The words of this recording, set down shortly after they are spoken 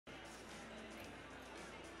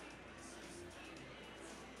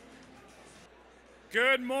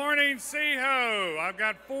Good morning, SEAHO. I've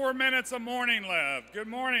got 4 minutes of morning left. Good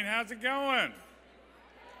morning, how's it going?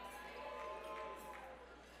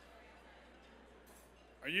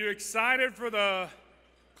 Are you excited for the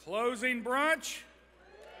closing brunch?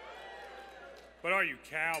 But are you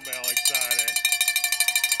cowbell excited?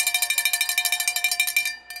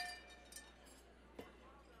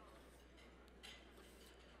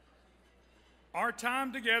 Our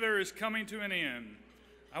time together is coming to an end.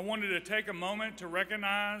 I wanted to take a moment to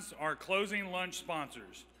recognize our closing lunch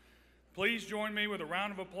sponsors. Please join me with a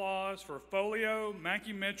round of applause for Folio,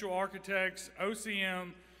 Mackey Mitchell Architects,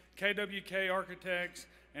 OCM, KWK Architects,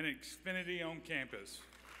 and Xfinity on campus.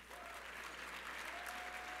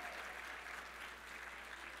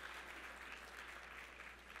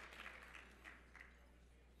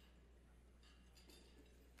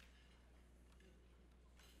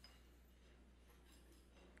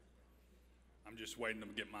 I'm just waiting to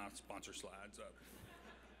get my sponsor slides up.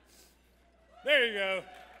 There you go.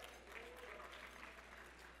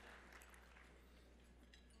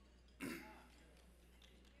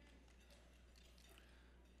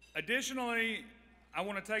 Additionally, I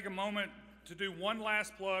want to take a moment to do one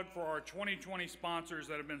last plug for our 2020 sponsors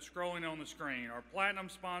that have been scrolling on the screen. Our platinum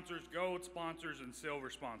sponsors, gold sponsors, and silver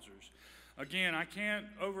sponsors. Again, I can't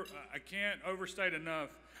overstate enough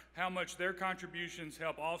how much their contributions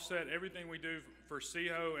help offset everything we do for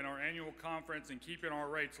SEAHO and our annual conference and keeping our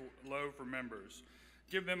rates low for members.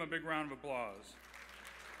 Give them a big round of applause.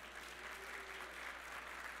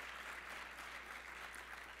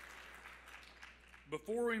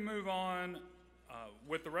 Before we move on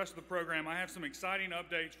with the rest of the program, I have some exciting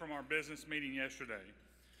updates from our business meeting yesterday.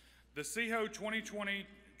 The SEAHO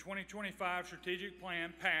 2020-2025 strategic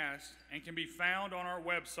plan passed and can be found on our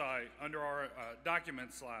website under our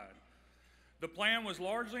documents slide. The plan was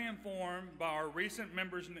largely informed by our recent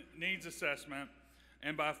members' needs assessment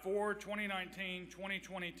and by 4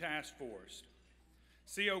 2019-2020 task force.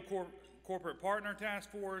 SEAHO Corporate Partner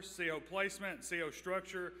Task Force, SEAHO Placement, SEAHO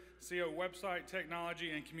Structure, SEAHO Website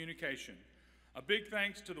Technology and Communication. A big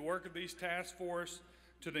thanks to the work of these task force,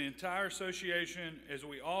 to the entire association as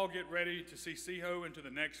we all get ready to see SEAHO into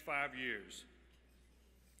the next 5 years.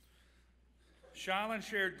 Shylin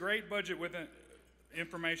shared great budget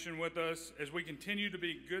information with us as we continue to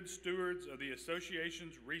be good stewards of the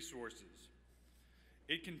association's resources.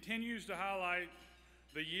 It continues to highlight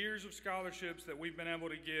the years of scholarships that we've been able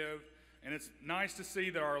to give, and it's nice to see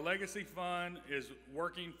that our legacy fund is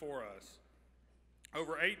working for us.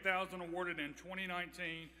 Over 8,000 awarded in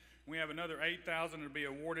 2019. We have another 8,000 to be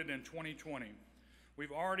awarded in 2020.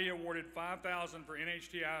 We've already awarded 5,000 for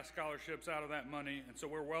NHTI scholarships out of that money, and so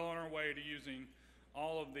we're well on our way to using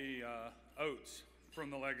all of the oats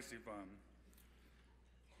from the Legacy Fund.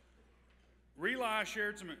 Rely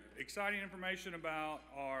shared some exciting information about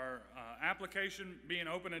our application being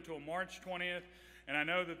open until March 20th, and I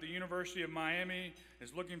know that the University of Miami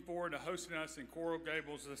is looking forward to hosting us in Coral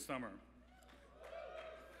Gables this summer.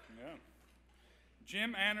 Yeah.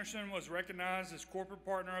 Jim Anderson was recognized as Corporate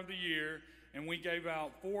Partner of the Year, and we gave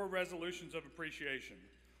out 4 resolutions of appreciation.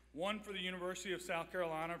 One for the University of South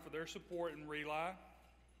Carolina for their support in Rely.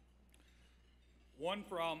 One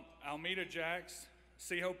for Almeda Jacks,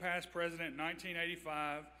 SEAHO past president in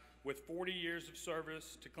 1985 with 40 years of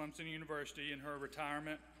service to Clemson University in her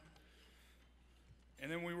retirement. And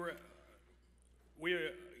then we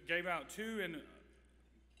gave out 2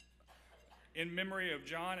 in memory of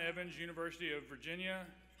John Evans, University of Virginia,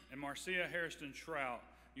 and Marcia Hairston Trout,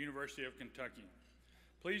 University of Kentucky.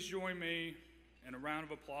 Please join me in a round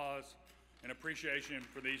of applause and appreciation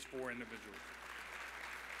for these 4 individuals.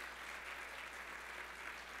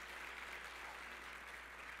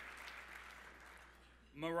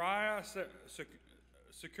 Mariah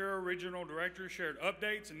Sakura Regional Director shared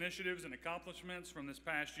updates, initiatives, and accomplishments from this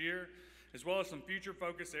past year, as well as some future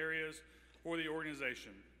focus areas for the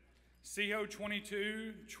organization. SEAHO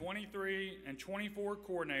 22, 23, and 24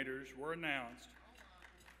 coordinators were announced.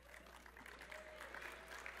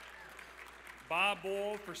 Bob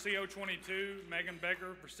Boyle for SEAHO 22, Megan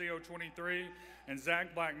Becker for SEAHO 23, and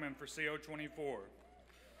Zach Blackman for SEAHO 24.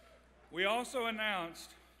 We also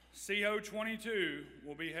announced SEAHO 22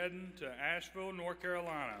 will be heading to Asheville, North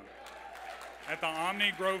Carolina at the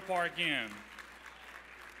Omni Grove Park Inn.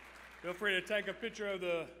 Feel free to take a picture of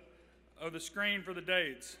the screen for the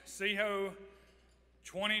dates. SEAHO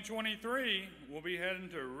 2023 will be heading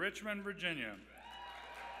to Richmond, Virginia.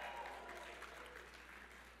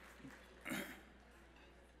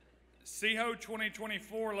 SEAHO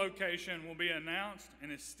 2024 location will be announced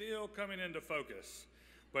and is still coming into focus,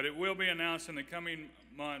 but it will be announced in the coming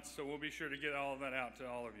months, so we'll be sure to get all of that out to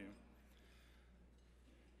all of you.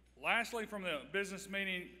 Lastly, from the business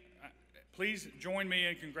meeting, please join me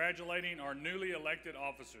in congratulating our newly elected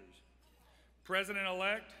officers.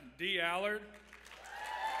 President-elect Dee Allard,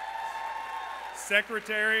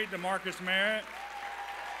 Secretary DeMarcus Merritt,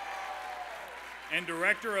 and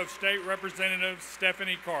Director of State Representative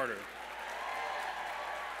Stephanie Carter.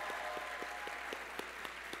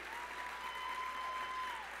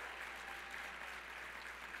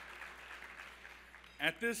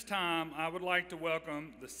 At this time, I would like to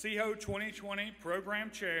welcome the SEAHO 2020 Program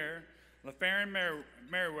Chair, LaFarron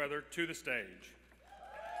Merriweather, to the stage.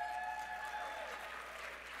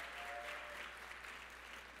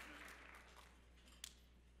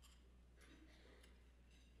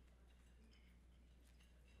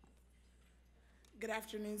 Good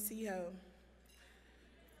afternoon, SEAHO.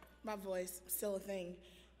 My voice, still a thing.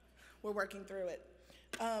 We're working through it.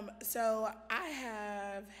 So I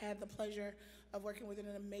have had the pleasure of working with an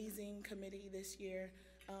amazing committee this year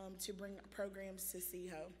to bring programs to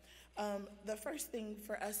SEAHO. The first thing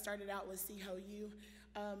for us started out with SEAHO U,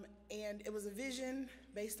 and it was a vision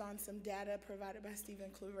based on some data provided by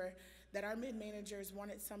Stephen Kluver that our mid-managers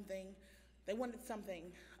wanted something. They wanted something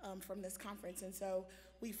from this conference, and so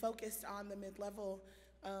we focused on the mid-level.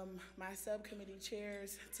 My subcommittee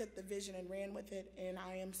chairs took the vision and ran with it, and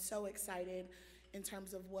I am so excited in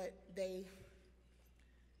terms of what they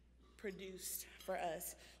produced for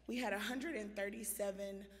us. We had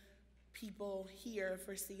 137 people here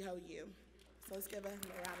for SEAHO U, so let's give them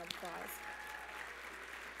a round of applause.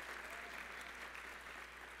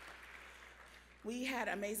 We had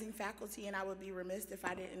amazing faculty, and I would be remiss if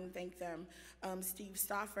I didn't thank them. Steve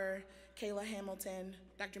Stauffer, Kayla Hamilton,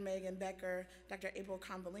 Dr. Megan Becker, Dr. April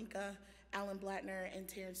Konvalinka, Alan Blattner, and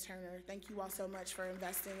Terrence Turner. Thank you all so much for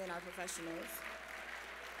investing in our professionals.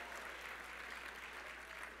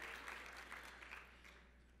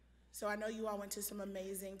 So I know you all went to some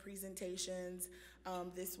amazing presentations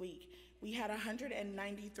this week. We had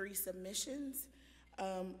 193 submissions,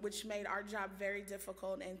 which made our job very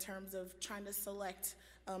difficult in terms of trying to select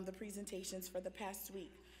the presentations for the past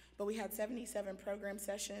week. But we had 77 program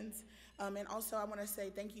sessions. And also I want to say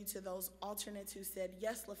thank you to those alternates who said,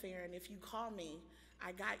 yes, LaFarron, if you call me,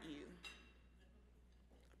 I got you.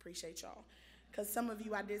 Appreciate y'all. Because some of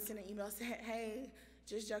you, I did send an email saying, hey,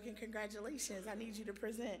 just joking, congratulations, I need you to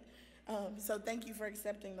present. So thank you for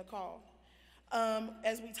accepting the call.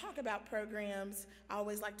 As we talk about programs, I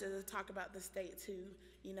always like to talk about the states who,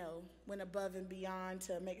 you know, went above and beyond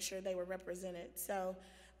to make sure they were represented. So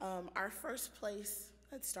our first place,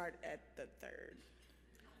 let's start at the third,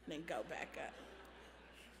 and then go back up.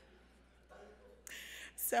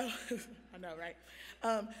 So, I know, right?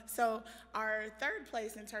 So our third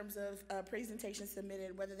place in terms of presentations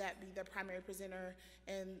submitted, whether that be the primary presenter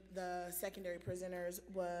and the secondary presenters,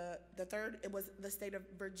 was the third, it was the state of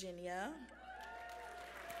Virginia.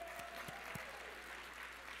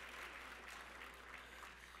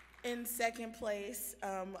 In second place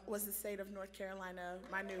was the state of North Carolina,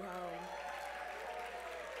 my new home.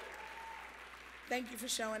 Thank you for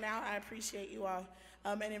showing out, I appreciate you all.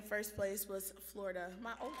 And in first place was Florida,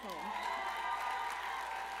 my old home.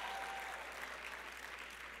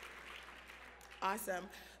 Awesome.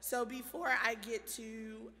 So before I get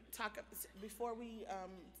to before we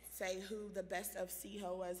say who the best of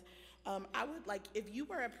SEAHO was, I would like, if you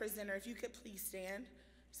were a presenter, if you could please stand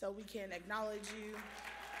so we can acknowledge you.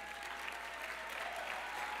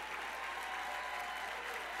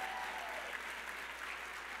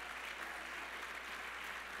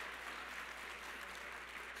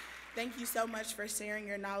 Thank you so much for sharing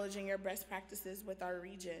your knowledge and your best practices with our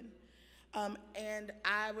region. And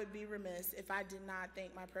I would be remiss if I did not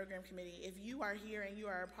thank my program committee. If you are here and you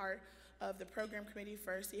are a part of the program committee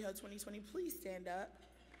for SEAHO 2020, please stand up.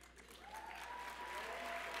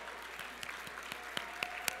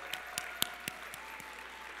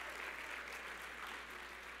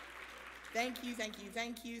 Thank you, thank you,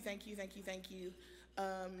 thank you, thank you, thank you, thank you.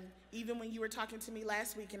 Even when you were talking to me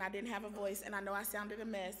last week and I didn't have a voice and I know I sounded a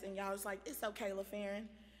mess and y'all was like, it's okay, LaFarron.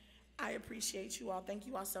 I appreciate you all. Thank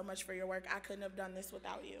you all so much for your work. I couldn't have done this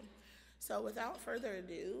without you. So without further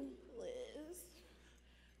ado,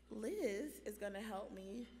 Liz is gonna help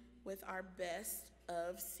me with our best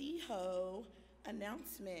of SEAHO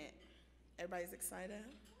announcement. Everybody's excited?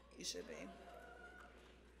 You should be.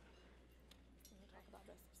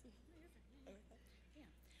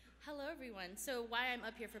 Hello, everyone. So why I'm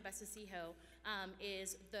up here for Best of SEAHO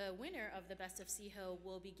is the winner of the Best of SEAHO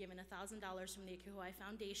will be given $1,000 from the Akuhoi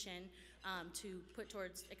Foundation to put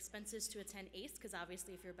towards expenses to attend ACE, because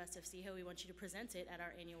obviously if you're Best of SEAHO, we want you to present it at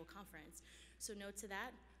our annual conference. So note to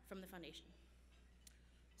that from the foundation.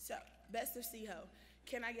 So, Best of SEAHO.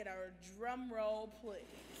 Can I get a drum roll, please?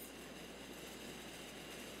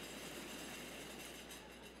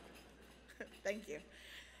 Thank you.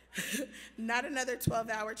 Not another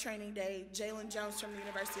 12-hour training day, Jalen Jones from the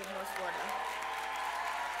University of North Florida.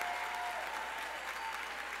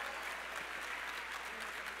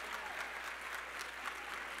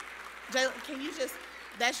 Jalen, can you just,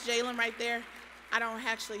 that's Jalen right there. I don't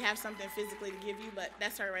actually have something physically to give you, but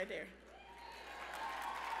that's her right there.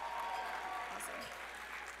 Awesome.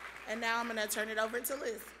 And now I'm gonna turn it over to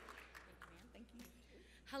Liz. Thank you.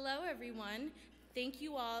 Hello, everyone. Thank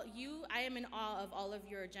you all. I am in awe of all of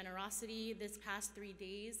your generosity this past 3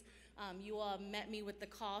 days. You all met me with the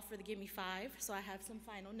call for the Give Me 5, so I have some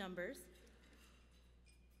final numbers.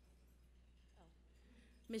 Oh.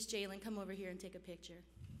 Miss Jalen, come over here and take a picture.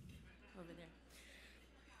 Over there.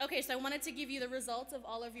 Okay, so I wanted to give you the results of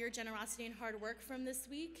all of your generosity and hard work from this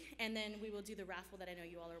week, and then we will do the raffle that I know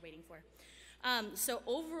you all are waiting for. So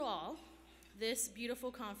overall, this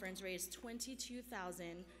beautiful conference raised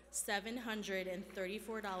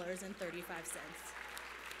 $22,734.35.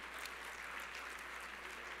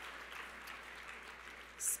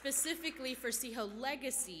 Specifically for SEAHO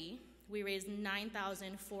Legacy, we raised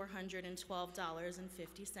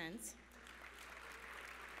 $9,412.50.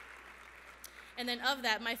 And then of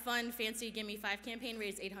that, my fun, fancy Gimme 5 campaign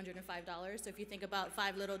raised $805. So if you think about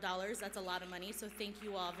 $5 little dollars, that's a lot of money. So thank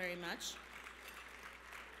you all very much.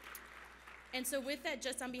 And so with that,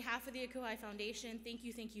 just on behalf of the Akuhai Foundation, thank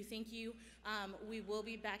you, thank you, thank you. We will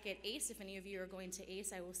be back at ACE. If any of you are going to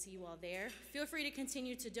ACE, I will see you all there. Feel free to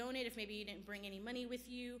continue to donate if maybe you didn't bring any money with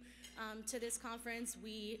you to this conference.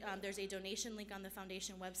 There's a donation link on the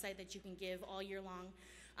foundation website that you can give all year long.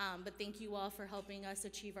 But thank you all for helping us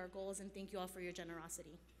achieve our goals, and thank you all for your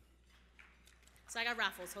generosity. So I got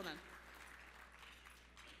raffles, hold on.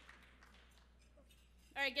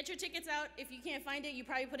 All right, get your tickets out. If you can't find it, you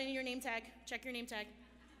probably put in your name tag. Check your name tag.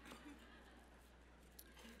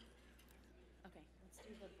 Okay, let's do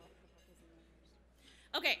the book.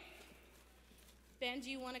 Okay. Ben, do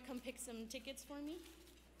you want to come pick some tickets for me?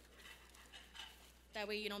 That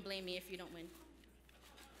way you don't blame me if you don't win.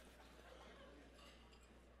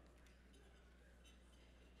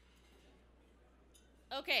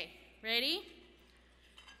 Okay, ready?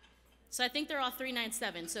 So I think they're all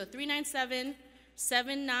 397. So 397-7959.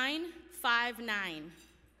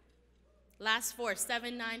 Last four,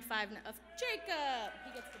 7959. Of Jacob.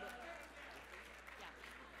 He gets the book. Yeah.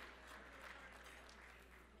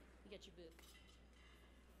 You get your book.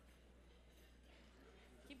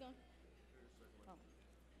 Keep going. Oh.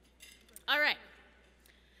 All right.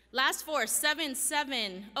 Last four,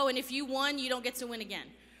 77. Oh, and if you won, you don't get to win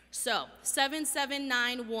again. So,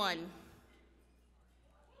 7791. Oh,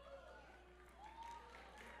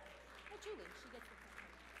 Julie, she gets the point.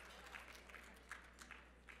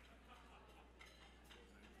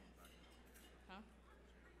 Huh?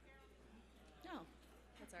 No.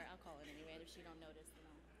 That's all right. I'll call it anyway. If she don't notice, then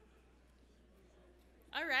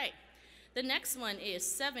I'll. All right. The next one is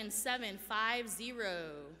 7750.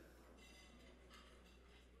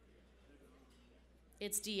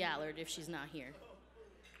 It's D. Allard if she's not here.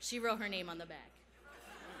 She wrote her name on the back.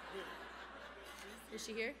 Is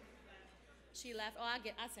she here? She left. Oh,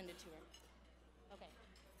 I'll send it to her. Okay.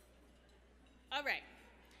 All right.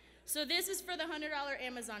 So this is for the $100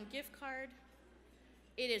 Amazon gift card.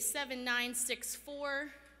 It is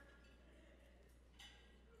 7964.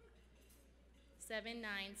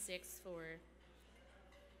 7964.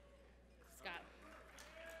 Scott.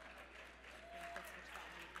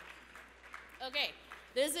 Okay.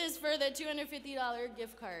 This is for the $250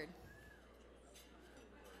 gift card.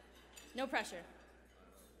 No pressure.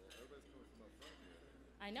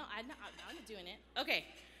 I know, I'm doing it. Okay,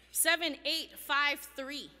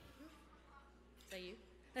 7853. Is that you?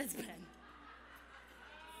 That's Ben. Here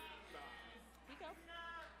you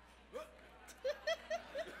go.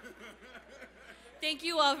 Thank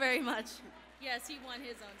you all very much. Yes, he won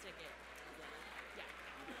his own ticket. Yeah.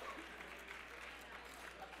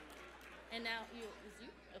 And now is you?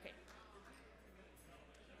 Okay.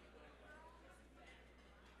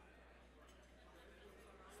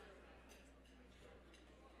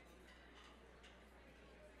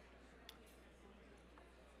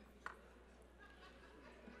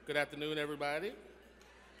 Good afternoon, everybody.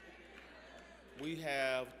 We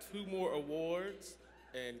have 2 more awards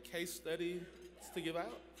and case studies to give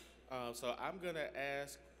out. So I'm going to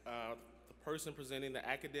ask the person presenting the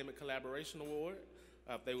Academic Collaboration Award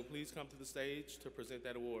if they would please come to the stage to present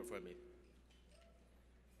that award for me.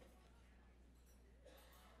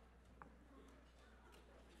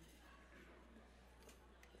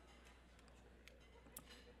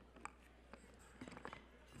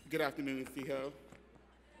 Good afternoon, SEAHO.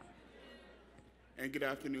 And good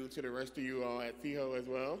afternoon to the rest of you all at SEAHO as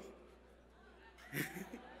well.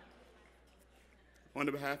 On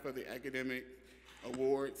behalf of the Academic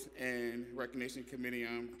Awards and Recognition Committee,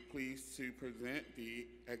 I'm pleased to present the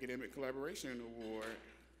Academic Collaboration Award.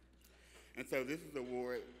 And so this is an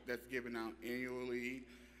award that's given out annually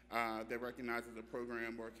that recognizes a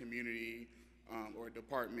program or a community or a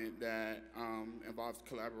department that involves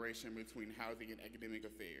collaboration between housing and academic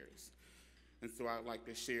affairs. And so I'd like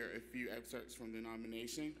to share a few excerpts from the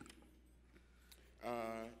nomination.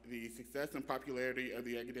 The success and popularity of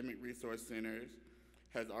the Academic Resource Centers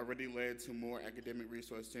has already led to more academic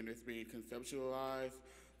resource centers being conceptualized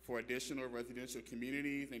for additional residential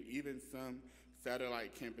communities and even some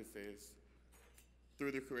satellite campuses.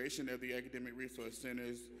 Through the creation of the Academic Resource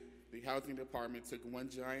Centers, the Housing Department took one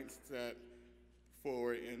giant step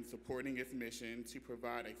forward in supporting its mission to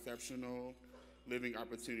provide exceptional living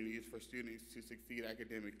opportunities for students to succeed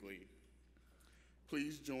academically.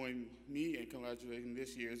 Please join me in congratulating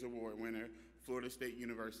this year's award winner, Florida State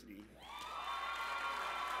University.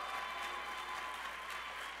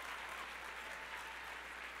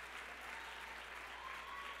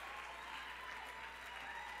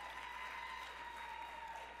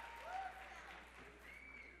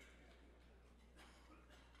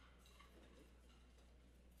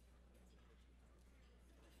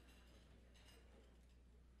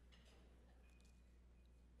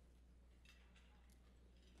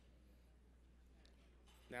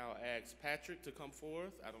 Now ask Patrick to come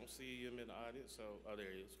forth. I don't see him in the audience, so, oh, there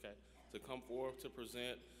he is, okay. To come forth to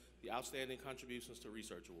present the Outstanding Contributions to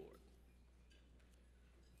Research Award.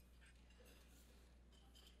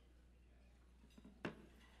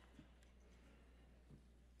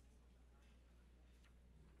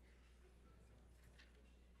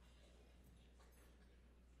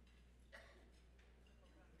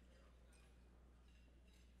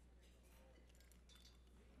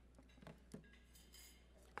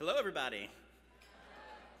 Hello, everybody.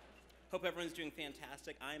 Hope everyone's doing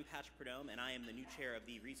fantastic. I am Patrick Perdome, and I am the new chair of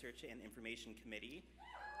the Research and Information Committee.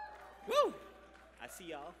 Woo! I see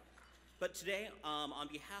y'all. But today, on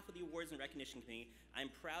behalf of the Awards and Recognition Committee, I'm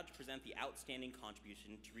proud to present the Outstanding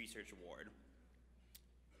Contribution to Research Award.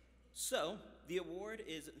 So, the award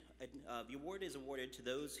is awarded to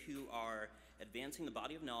those who are advancing the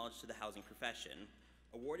body of knowledge to the housing profession.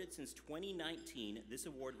 Awarded since 2019, this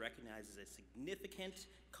award recognizes a significant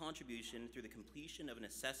contribution through the completion of an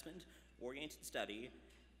assessment-oriented study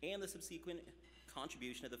and the subsequent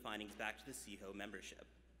contribution of the findings back to the SEAHO membership.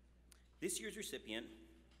 This year's recipient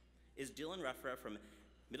is Dylan Ruffra from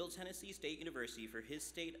Middle Tennessee State University for his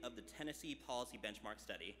State of the Tennessee Policy Benchmark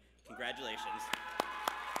Study. Congratulations.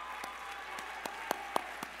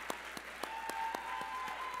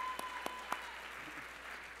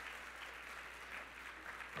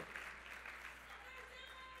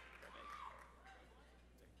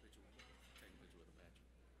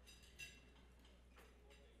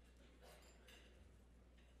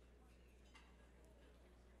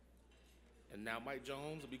 And now Mike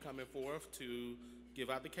Jones will be coming forth to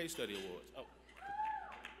give out the case study awards.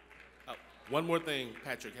 Oh, one more thing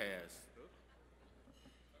Patrick has.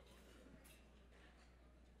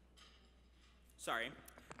 Sorry.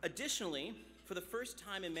 Additionally, for the first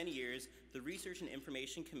time in many years, the Research and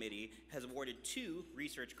Information Committee has awarded 2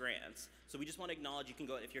 research grants. So we just want to acknowledge you can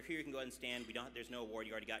go, if you're here, you can go ahead and stand. There's no award,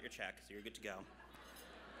 you already got your check, so you're good to go.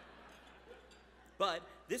 But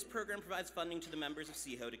this program provides funding to the members of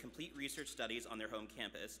SEAHO to complete research studies on their home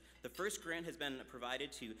campus. The first grant has been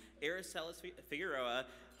provided to Aracelis Figueroa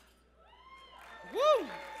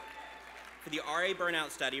for the RA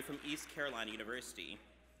burnout study from East Carolina University.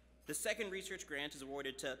 The second research grant is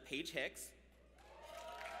awarded to Paige Hicks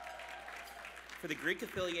for the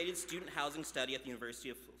Greek-affiliated student housing study at the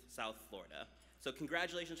University of South Florida. So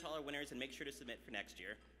congratulations to all our winners, and make sure to submit for next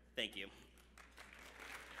year. Thank you.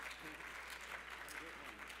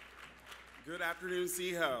 Good afternoon,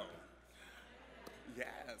 SEAHO.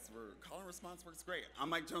 Yes, call and response works great. I'm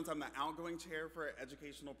Mike Jones. I'm the outgoing chair for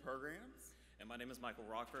educational programs. And my name is Michael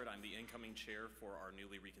Rockford. I'm the incoming chair for our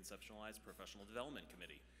newly reconceptualized Professional Development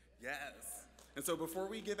Committee. Yes. And so before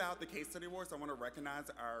we give out the case study awards, I want to recognize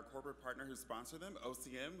our corporate partner who sponsored them,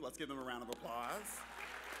 OCM. Let's give them a round of applause.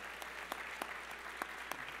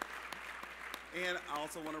 And I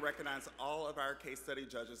also want to recognize all of our case study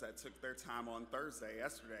judges that took their time on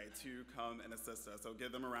yesterday, to come and assist us. So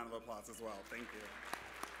give them a round of applause as well. Thank you.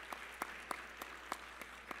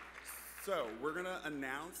 So we're gonna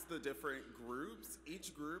announce the different groups.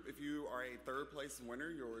 Each group, if you are a third place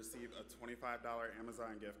winner, you'll receive a $25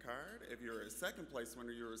 Amazon gift card. If you're a second place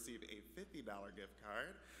winner, you'll receive a $50 gift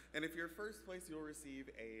card. And if you're first place, you'll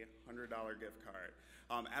receive a $100 gift card.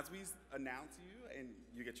 As we announce you and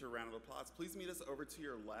you get your round of applause, please meet us over to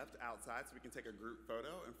your left outside so we can take a group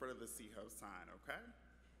photo in front of the SEAHO sign, okay?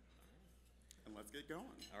 And let's get going.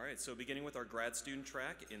 All right, so beginning with our grad student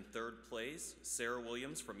track, in third place, Sarah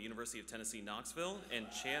Williams from University of Tennessee, Knoxville, and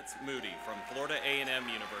Chance Moody from Florida A&M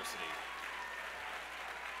University.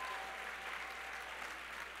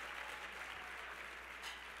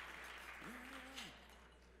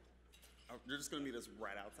 Oh, you're just gonna meet us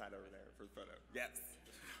right outside over there for the photo. Yes.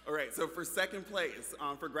 All right, so for second place,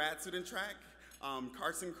 for grad student track,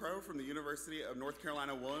 Carson Crow from the University of North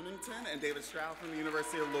Carolina, Wilmington, and David Stroud from the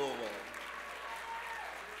University of Louisville.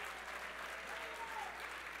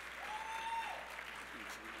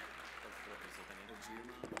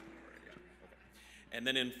 And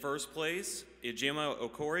then in first place, Ijima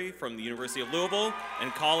Okori from the University of Louisville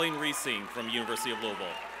and Colleen Reesing from the University of Louisville.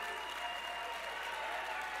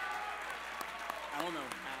 I don't know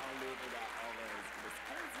how Louisville got all those, but it's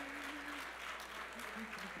crazy.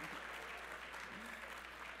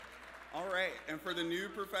 All right, and for the new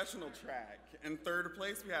professional track, in third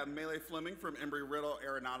place we have Melee Fleming from Embry-Riddle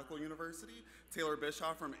Aeronautical University, Taylor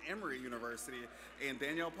Bischoff from Emory University, and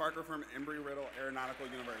Danielle Parker from Embry-Riddle Aeronautical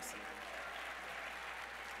University.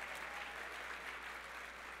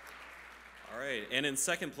 All right, and in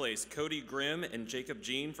second place, Cody Grimm and Jacob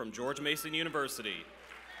Jean from George Mason University.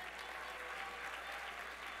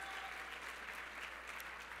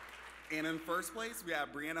 And in first place, we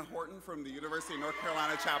have Brianna Horton from the University of North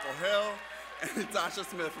Carolina, Chapel Hill, and Tasha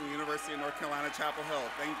Smith from the University of North Carolina, Chapel Hill.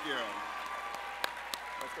 Thank you.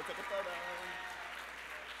 Let's go take a photo.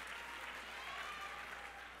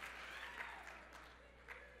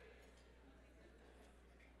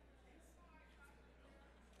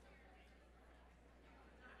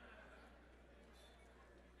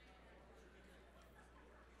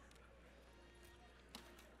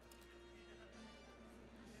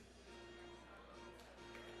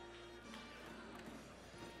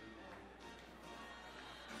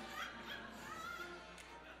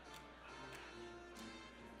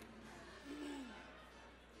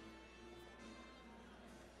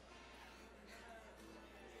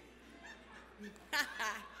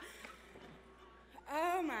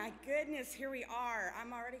 Oh my goodness, here we are.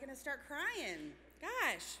 I'm already gonna start crying.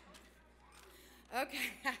 Gosh.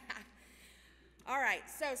 Okay. All right,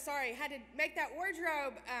 so sorry, had to make that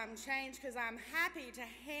wardrobe change because I'm happy to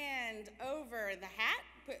hand over the hat,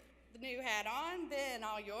 put the new hat on, then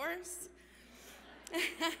all yours. I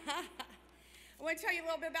want to tell you a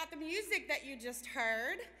little bit about the music that you just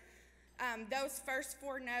heard. Those first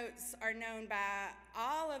four notes are known by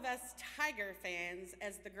all of us Tiger fans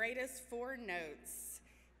as the greatest four notes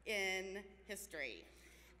in history.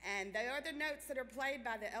 And they are the notes that are played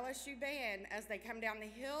by the LSU band as they come down the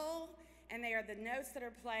hill, and they are the notes that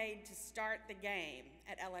are played to start the game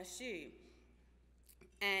at LSU.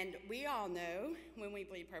 And we all know, when we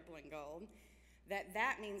bleed purple and gold, that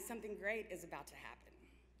that means something great is about to happen.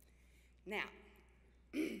 Now,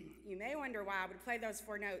 you may wonder why I would play those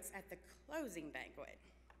four notes at the closing banquet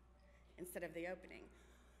instead of the opening.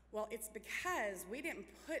 Well, it's because we didn't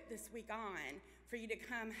put this week on for you to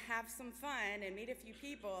come have some fun and meet a few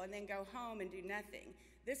people and then go home and do nothing.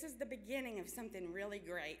 This is the beginning of something really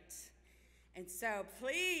great. And so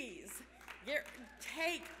please,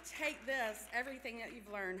 take this, everything that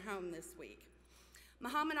you've learned home this week.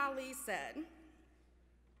 Muhammad Ali said,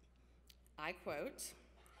 I quote,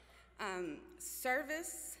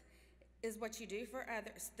 service is what you do for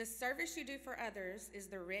others. The service you do for others is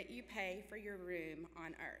the rent you pay for your room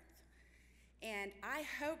on earth. And I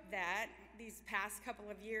hope that these past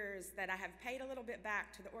couple of years that I have paid a little bit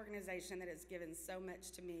back to the organization that has given so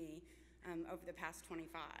much to me over the past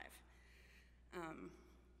 25.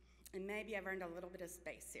 And maybe I've earned a little bit of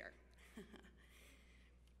space here.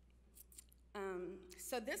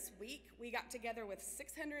 So this week, we got together with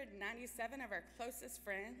 697 of our closest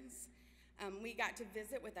friends. We got to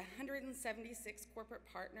visit with 176 corporate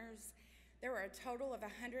partners. There were a total of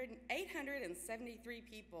 873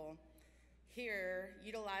 people here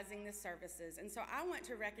utilizing the services. And so I want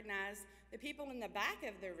to recognize the people in the back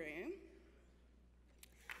of the room.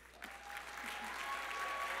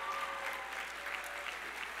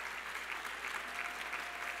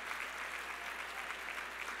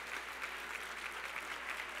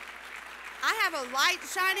 I have a light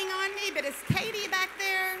shining on me, but is Katie back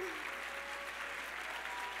there?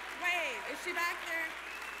 Wait, is she back there?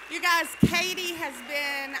 You guys, Katie has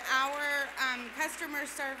been our customer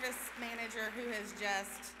service manager who has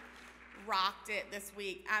just rocked it this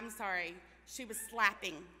week. I'm sorry, she was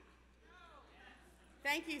slapping.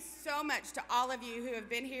 Thank you so much to all of you who have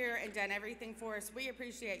been here and done everything for us. We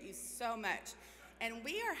appreciate you so much. And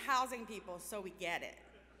we are housing people, so we get it.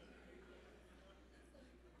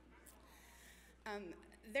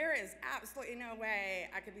 There is absolutely no way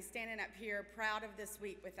I could be standing up here proud of this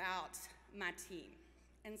week without my team.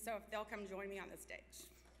 And so if they'll come join me on the stage.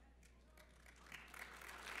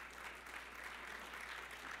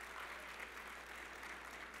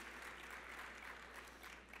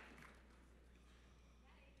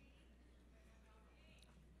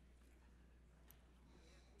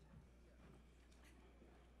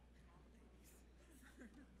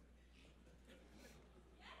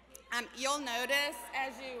 You'll notice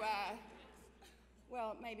as you,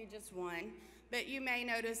 well, maybe just one, but you may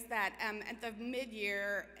notice that at the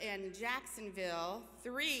mid-year in Jacksonville,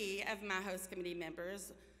 3 of my host committee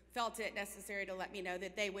members felt it necessary to let me know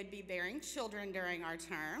that they would be bearing children during our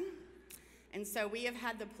term. And so we have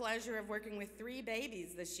had the pleasure of working with 3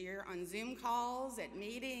 babies this year on Zoom calls, at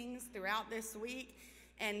meetings, throughout this week.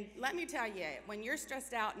 And let me tell you, when you're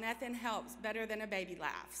stressed out, nothing helps better than a baby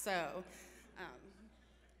laugh. So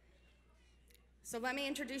let me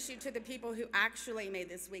introduce you to the people who actually made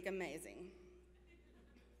this week amazing.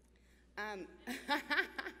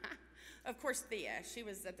 Of course, Thea, she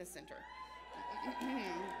was at the center.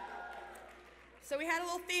 So we had a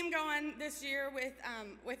little theme going this year with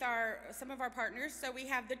some of our partners. So we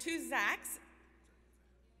have the 2 Zachs,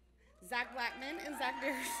 Zach Blackman and Zach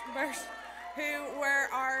Bursch, who were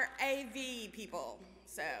our AV people.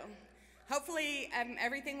 So hopefully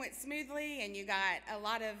everything went smoothly and you got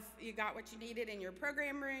what you needed in your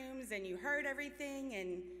program rooms and you heard everything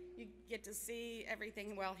and you get to see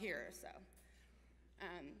everything well here. So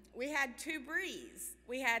we had 2 Brees.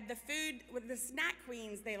 We had the food with the snack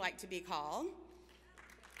queens, they like to be called.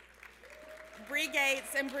 Bree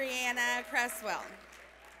Gates and Brianna Cresswell.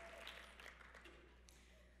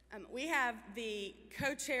 We have the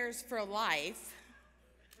co-chairs for life,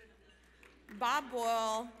 Bob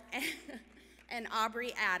Boyle and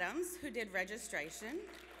Aubrey Adams, who did registration.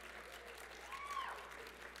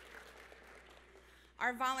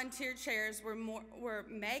 Our volunteer chairs were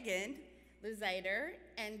Megan Luzader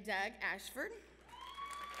and Doug Ashford.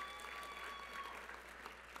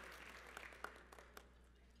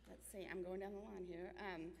 Let's see, I'm going down the line here.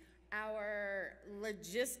 Our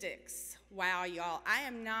logistics, wow, y'all. I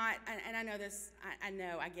am not, and I know this,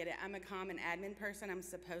 I get it. I'm a common admin person. I'm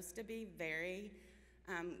supposed to be very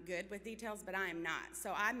good with details, but I am not.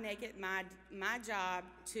 So I make it my job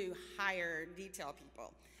to hire detail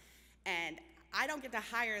people. And I don't get to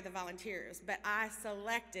hire the volunteers, but I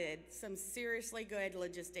selected some seriously good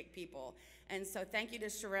logistic people. And so thank you to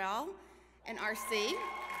Sherelle and RC.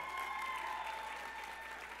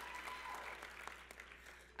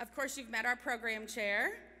 Of course, you've met our program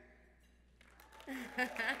chair.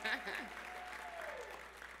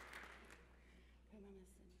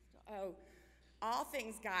 Oh, all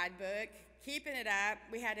things guidebook, keeping it up.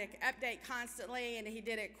 We had to update constantly, and he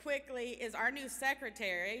did it quickly, is our new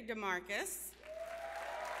secretary, DeMarcus.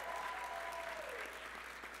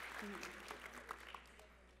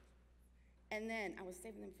 And then, I was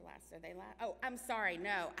saving them for last. Are they last? Oh, I'm sorry,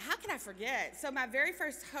 no. How can I forget? So my very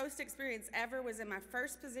first host experience ever was in my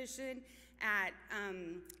first position at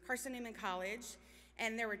Carson Newman College.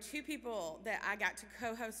 And there were 2 people that I got to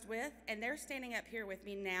co-host with, and they're standing up here with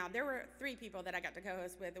me now. There were 3 people that I got to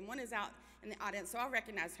co-host with, and one is out in the audience, so I'll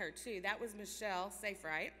recognize her too. That was Michelle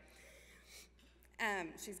Saferight.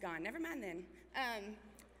 She's gone, never mind then.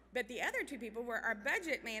 But the other 2 people were our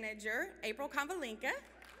budget manager, April Konvalinka,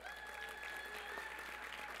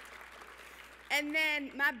 and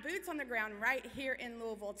then my boots on the ground right here in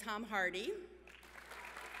Louisville, Tom Hardy.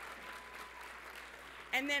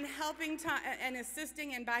 And then helping and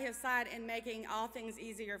assisting and by his side in making all things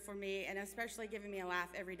easier for me and especially giving me a laugh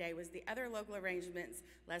every day was the other local arrangements,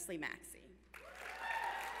 Leslie Maxey.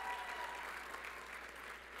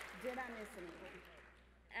 Did I miss anything?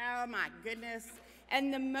 Oh my goodness.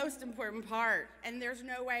 And the most important part, and there's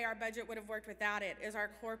no way our budget would have worked without it, is our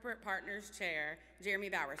corporate partners chair, Jeremy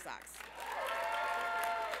Bowersox.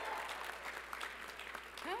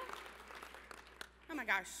 Huh? Oh my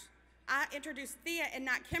gosh. I introduced Thea and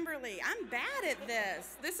not Kimberly. I'm bad at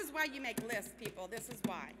this. This is why you make lists, people. This is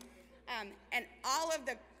why. And all of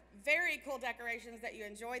the very cool decorations that you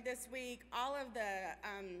enjoyed this week, all of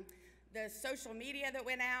the social media that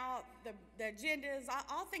went out, the agendas,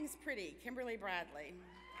 all things pretty. Kimberly Bradley.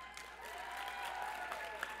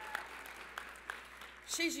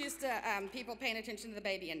 She's used to people paying attention to the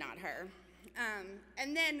baby and not her.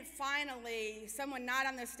 And then finally, someone not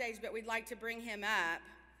on the stage, but we'd like to bring him up,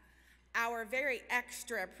 our very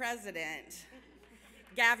extra president,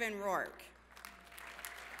 Gavin Rourke.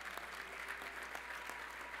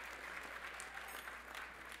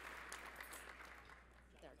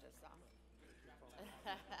 They're just off.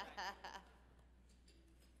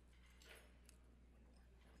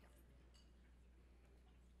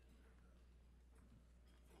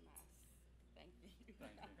 Thank you. Thank you.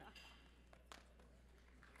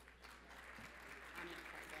 I'm not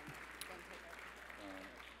quite done. Don't take over.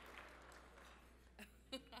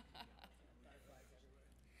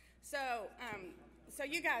 So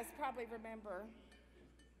you guys probably remember.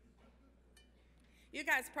 You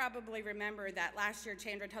guys probably remember that last year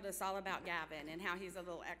Chandra told us all about Gavin and how he's a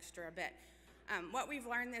little extra. But what we've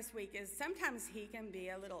learned this week is sometimes he can be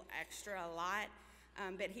a little extra a lot,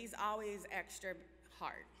 but he's always extra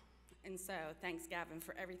hard. And so thanks, Gavin,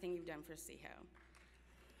 for everything you've done for SEAHO.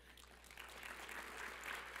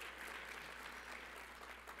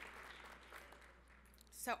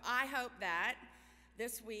 So I hope that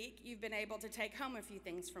this week you've been able to take home a few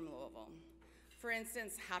things from Louisville. For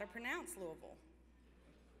instance, how to pronounce Louisville.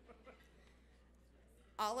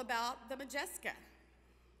 All about the Majeska.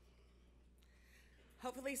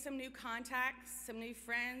 Hopefully some new contacts, some new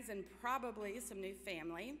friends, and probably some new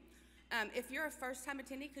family. If you're a first-time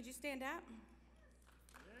attendee, could you stand up?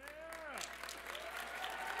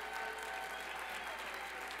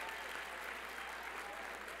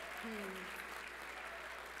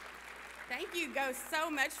 Thank you so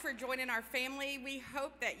much for joining our family. We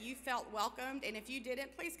hope that you felt welcomed, and if you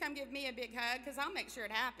didn't, please come give me a big hug, because I'll make sure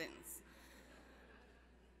it happens.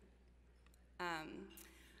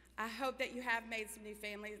 I hope that you have made some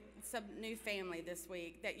new family this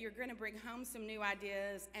week, that you're going to bring home some new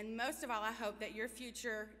ideas, and most of all, I hope that your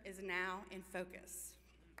future is now in focus.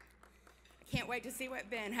 I can't wait to see what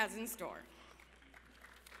Ben has in store.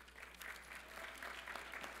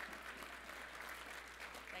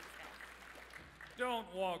 Thanks, guys. Don't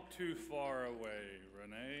walk too far away,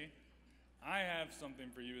 Renee. I have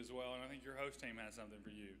something for you as well, and I think your host team has something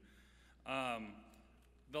for you.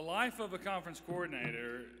 The life of a conference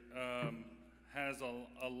coordinator has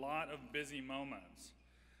a lot of busy moments,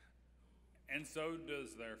 and so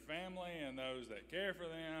does their family and those that care for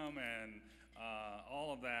them and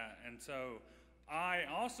all of that. And so I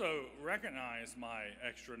also recognize my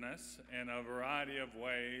extraness in a variety of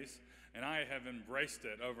ways, and I have embraced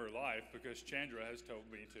it over life because Chandra has told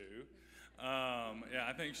me to. Yeah,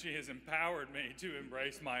 I think she has empowered me to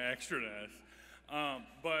embrace my extraness.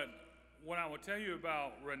 But what I will tell you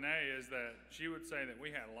about Renee is that she would say that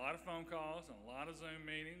we had a lot of phone calls and a lot of Zoom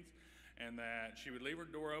meetings, and that she would leave her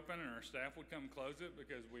door open and her staff would come close it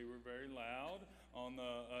because we were very loud on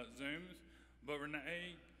the Zooms. But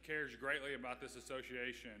Renee cares greatly about this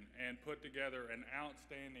association and put together an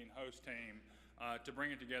outstanding host team to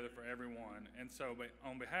bring it together for everyone. And so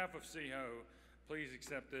on behalf of SEAHO, please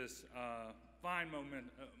accept this fine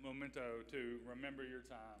memento to remember your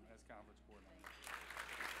time as conference coordinator.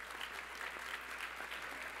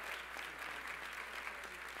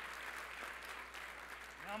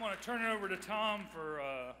 Now I'm going to turn it over to Tom for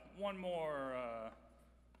one more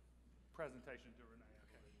presentation to Renee.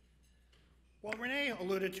 Okay. Well, Renee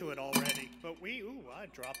alluded to it already, but I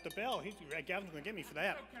dropped the bell. Gavin's going to get me for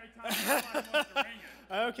that. Okay,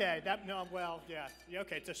 Tom. Okay,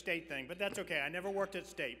 okay, it's a state thing, but that's okay. I never worked at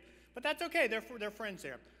state, but that's okay. They're friends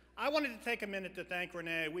there. I wanted to take a minute to thank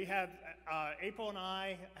Renee. We have, April and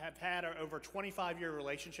I have had an over 25-year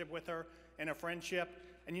relationship with her and a friendship.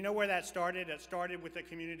 And you know where that started? It started with a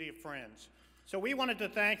community of friends. So we wanted to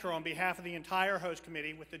thank her on behalf of the entire host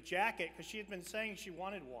committee with the jacket, because she had been saying she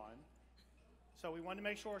wanted one. So we wanted to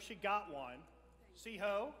make sure she got one.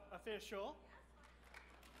 SEAHO official.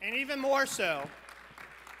 And even more so,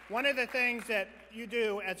 one of the things that you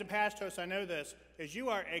do as a past host, I know this, is you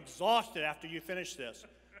are exhausted after you finish this.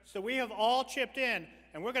 So we have all chipped in,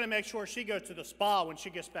 and we're going to make sure she goes to the spa when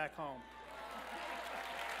she gets back home.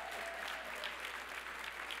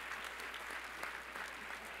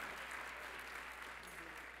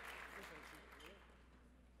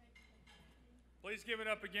 Please give it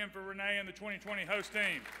up again for Renee and the 2020 host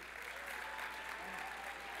team.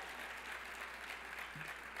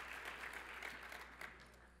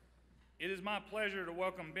 It is my pleasure to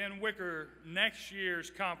welcome Ben Wicker, next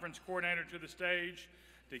year's conference coordinator, to the stage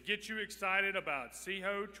to get you excited about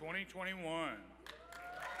SEAHO 2021.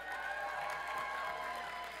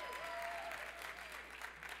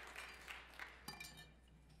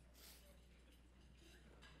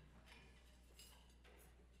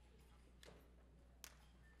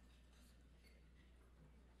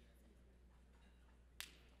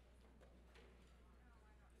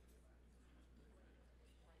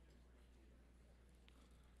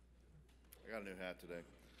 I got a new hat today.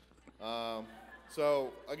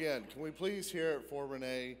 So again, can we please hear it for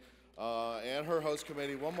Renee and her host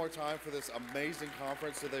committee one more time for this amazing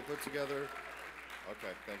conference that they put together?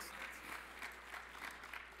 Okay, thanks.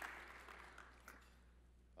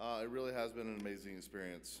 It really has been an amazing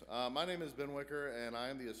experience. My name is Ben Wicker, and I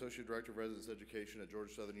am the Associate Director of Residence Education at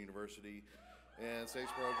Georgia Southern University in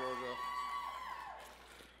Statesboro,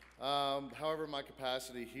 Georgia. However, my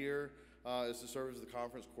capacity here is to serve as the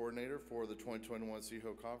conference coordinator for the 2021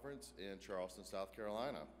 SEAHO conference in Charleston, South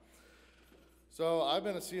Carolina. So I've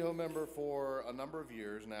been a SEAHO member for a number of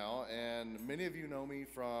years now, and many of you know me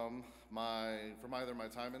from either my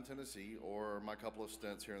time in Tennessee or my couple of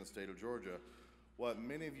stints here in the state of Georgia. What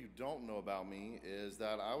many of you don't know about me is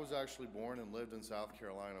that I was actually born and lived in South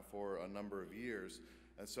Carolina for a number of years,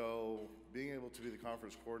 and so being able to be the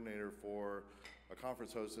conference coordinator for a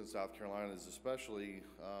conference hosted in South Carolina is especially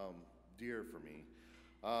dear for me.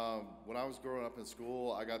 When I was growing up in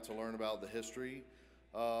school, I got to learn about the history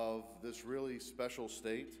of this really special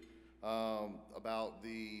state, about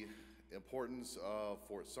the importance of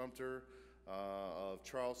Fort Sumter, of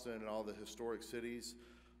Charleston and all the historic cities,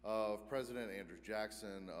 of President Andrew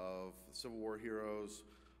Jackson, of Civil War heroes,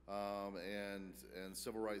 and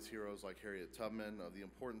civil rights heroes like Harriet Tubman, of the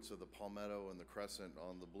importance of the palmetto and the crescent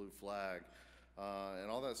on the blue flag.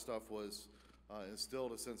 And all that stuff was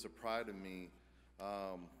instilled a sense of pride in me,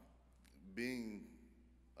 being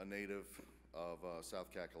a native of South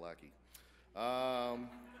Kakalaki.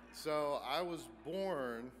 So I was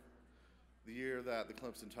born the year that the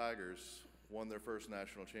Clemson Tigers won their first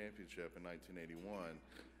national championship in 1981.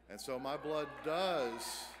 And so my blood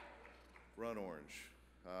does run orange.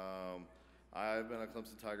 I've been a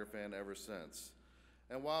Clemson Tiger fan ever since.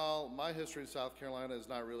 And while my history in South Carolina is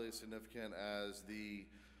not really as significant as the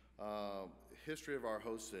history of our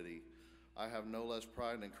host city, I have no less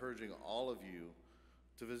pride in encouraging all of you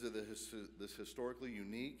to visit this historically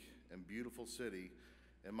unique and beautiful city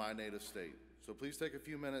in my native state. So please take a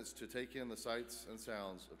few minutes to take in the sights and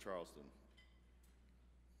sounds of Charleston.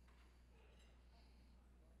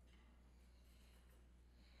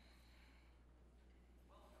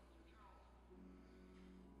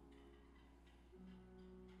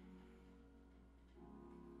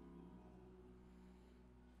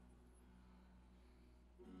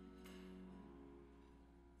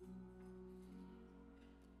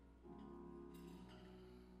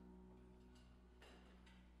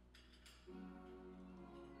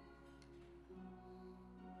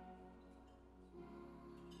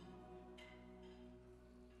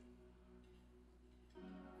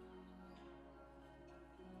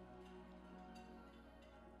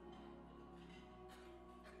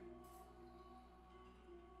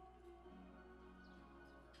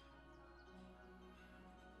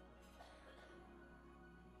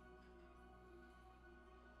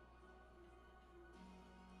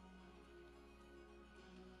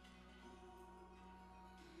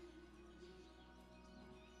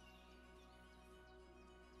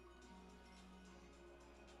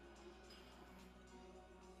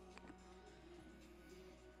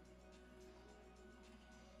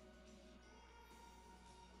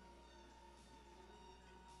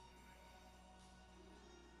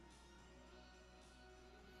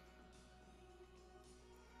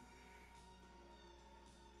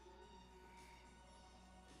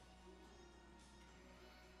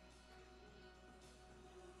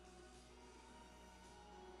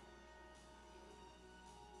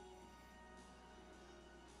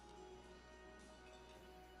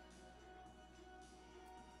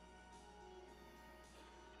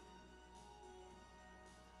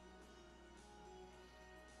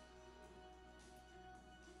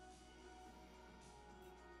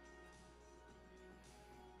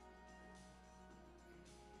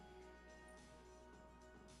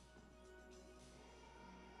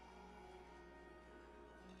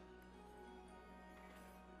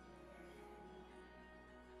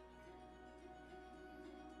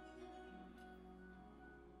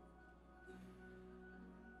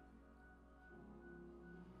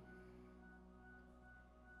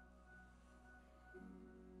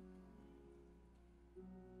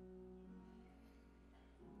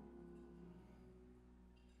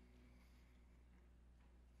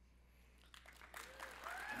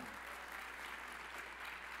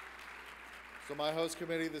 So my host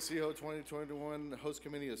committee, the SEAHO 2021 host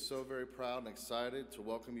committee, is so very proud and excited to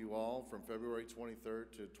welcome you all from February 23rd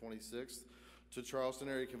to 26th to Charleston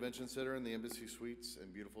Area Convention Center in the Embassy Suites in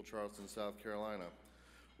beautiful Charleston, South Carolina.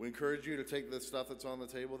 We encourage you to take the stuff that's on the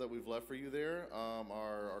table that we've left for you there,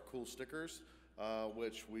 our cool stickers,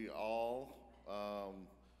 which we all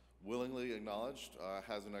willingly acknowledged,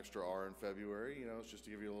 has an extra R in February. You know, it's just to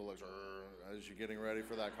give you a little extra as you're getting ready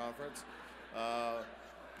for that conference.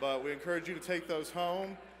 But we encourage you to take those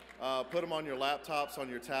home, put them on your laptops, on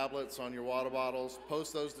your tablets, on your water bottles,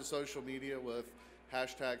 post those to social media with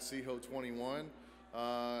hashtag SEAHO21,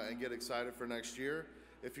 and get excited for next year.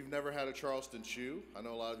 If you've never had a Charleston Chew, I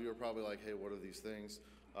know a lot of you are probably like, hey, what are these things?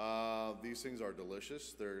 These things are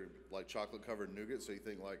delicious. They're like chocolate-covered nougat, so you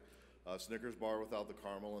think like a Snickers bar without the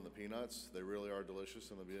caramel and the peanuts. They really are delicious,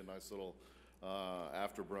 and they'll be a nice little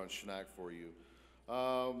after brunch snack for you.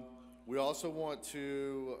 We also want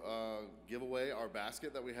to give away our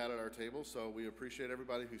basket that we had at our table, so we appreciate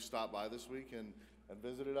everybody who stopped by this week and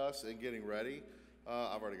visited us and getting ready.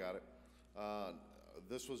 I've already got it.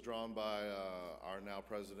 This was drawn by our now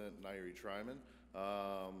president, Nairi Tryman,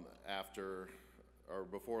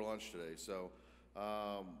 before lunch today. So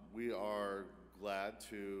we are glad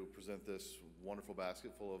to present this wonderful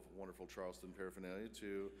basket full of wonderful Charleston paraphernalia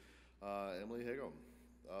to Emily Higgham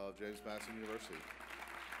of James Madison University.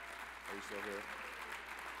 Are you still here?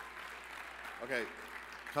 Okay,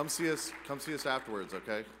 come see us afterwards,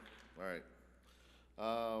 okay? All right.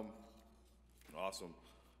 Awesome.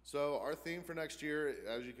 So our theme for next year,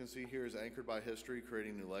 as you can see here, is anchored by history,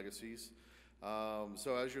 creating new legacies.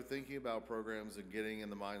 So as you're thinking about programs and getting in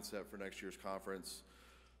the mindset for next year's conference,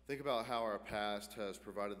 think about how our past has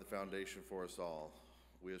provided the foundation for us all.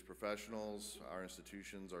 We as professionals, our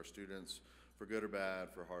institutions, our students, for good or bad,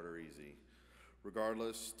 for hard or easy.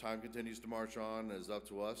 Regardless, time continues to march on, and it is up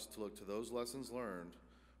to us to look to those lessons learned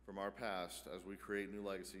from our past as we create new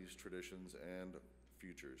legacies, traditions, and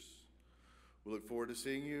futures. We look forward to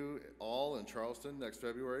seeing you all in Charleston next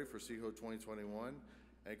February for SEAHO 2021,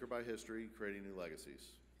 anchored by history, creating new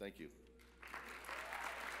legacies. Thank you.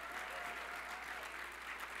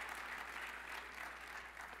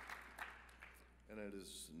 And it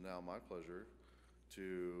is now my pleasure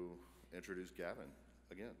to introduce Gavin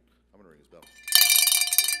again. I'm going to ring his bell.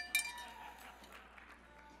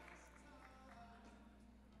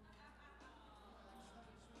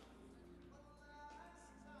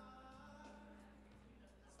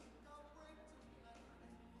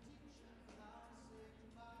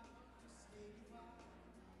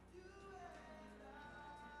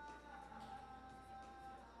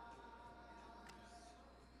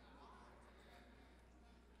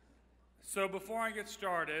 So before I get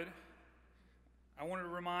started, I wanted to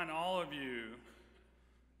remind all of you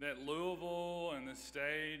that Louisville and the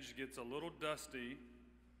stage gets a little dusty,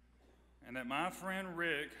 and that my friend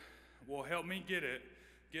Rick will help me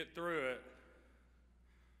get through it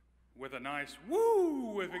with a nice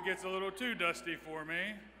woo if it gets a little too dusty for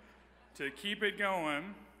me, to keep it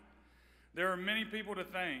going. There are many people to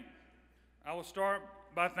thank. I will start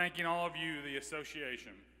by thanking all of you, the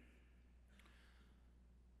association.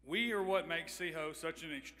 We are what makes SEAHO such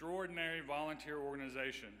an extraordinary volunteer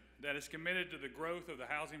organization that is committed to the growth of the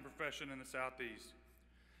housing profession in the Southeast.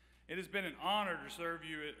 It has been an honor to serve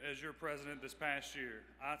you as your president this past year.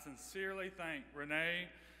 I sincerely thank Renee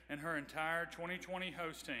and her entire 2020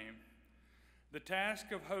 host team. The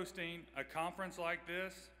task of hosting a conference like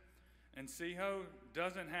this and SEAHO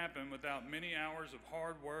doesn't happen without many hours of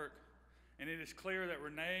hard work, and it is clear that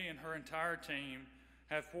Renee and her entire team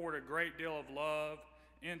have poured a great deal of love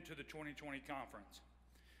into the 2020 conference,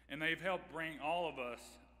 and they've helped bring all of us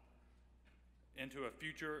into a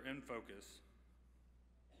future in focus.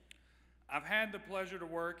 I've had the pleasure to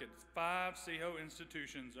work at 5 SEAHO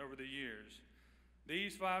institutions over the years.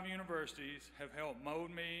 These 5 universities have helped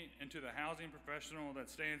mold me into the housing professional that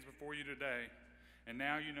stands before you today, and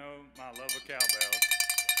now you know my love of cowbells.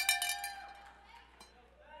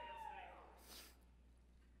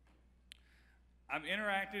 I've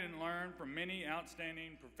interacted and learned from many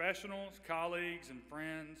outstanding professionals, colleagues, and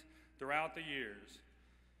friends throughout the years.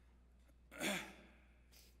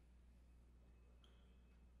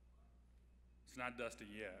 It's not dusty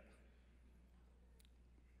yet.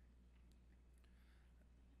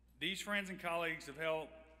 These friends and colleagues have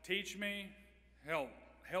helped teach me,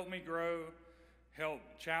 help me grow, help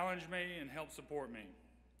challenge me, and help support me.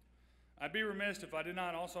 I'd be remiss if I did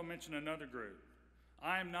not also mention another group.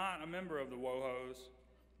 I am not a member of the WOHOs,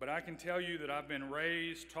 but I can tell you that I've been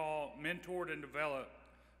raised, taught, mentored, and developed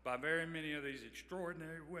by very many of these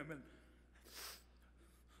extraordinary women.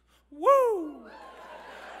 Woo!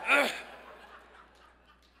 I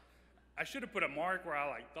should have put a mark where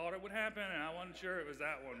I thought it would happen, and I wasn't sure it was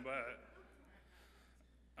that one, but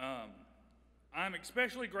I'm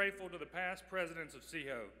especially grateful to the past presidents of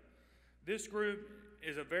SEAHO. This group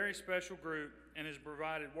is a very special group and has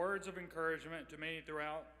provided words of encouragement to me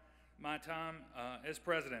throughout my time as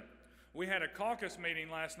president. We had a caucus meeting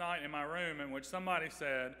last night in my room in which somebody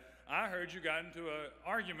said, I heard you got into an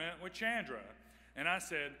argument with Chandra. And I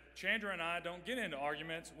said, Chandra and I don't get into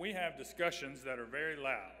arguments. We have discussions that are very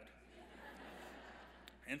loud.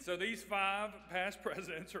 And so these 5 past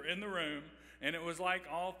presidents are in the room, and it was like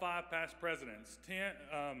all 5 past presidents.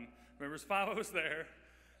 There was 5 of us there.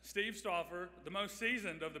 Steve Stauffer, the most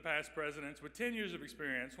seasoned of the past presidents with 10 years of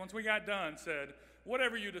experience, once we got done, said,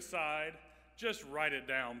 whatever you decide, just write it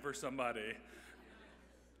down for somebody.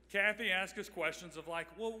 Kathy asked us questions of like,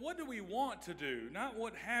 well, what do we want to do? Not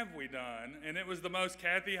what have we done? And it was the most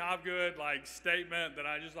Kathy Hobgood statement that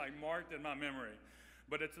I just marked in my memory.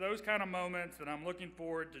 But it's those kind of moments that I'm looking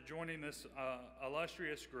forward to joining this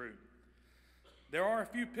illustrious group. There are a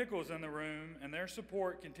few pickles in the room, and their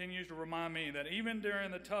support continues to remind me that even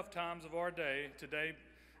during the tough times of our day, today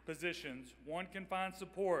positions, one can find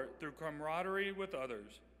support through camaraderie with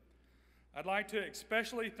others. I'd like to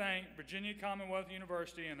especially thank Virginia Commonwealth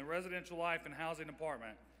University and the Residential Life and Housing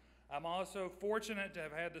Department. I'm also fortunate to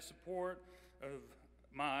have had the support of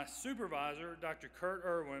my supervisor, Dr. Kurt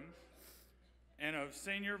Irwin, and of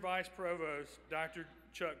Senior Vice Provost, Dr.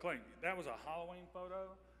 Chuck Klink. That was a Halloween photo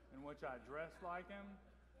in which I dressed like him.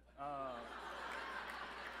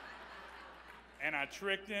 And I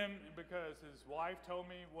tricked him because his wife told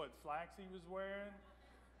me what slacks he was wearing.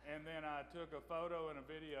 And then I took a photo and a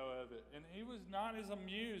video of it. And he was not as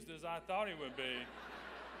amused as I thought he would be.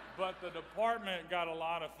 But the department got a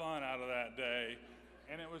lot of fun out of that day.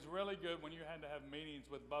 And it was really good when you had to have meetings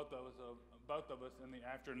with both of us in the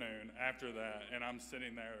afternoon after that. And I'm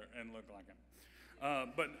sitting there and look like him.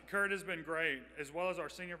 But Kurt has been great, as well as our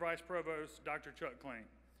Senior Vice Provost, Dr. Chuck Klink.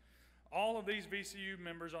 All of these VCU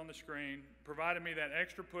members on the screen provided me that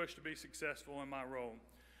extra push to be successful in my role.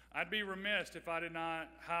 I'd be remiss if I did not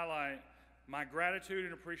highlight my gratitude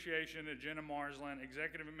and appreciation to Jenna Marsland,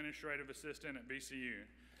 Executive Administrative Assistant at VCU.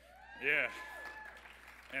 Yeah.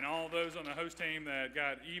 And all those on the host team that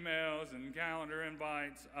got emails and calendar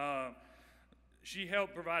invites. She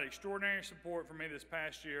helped provide extraordinary support for me this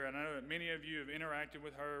past year. I know that many of you have interacted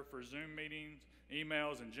with her for Zoom meetings,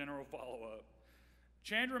 emails, and general follow-up.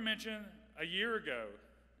 Chandra mentioned a year ago,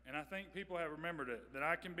 and I think people have remembered it, that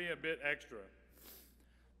I can be a bit extra.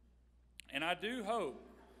 And I do hope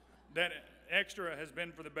that extra has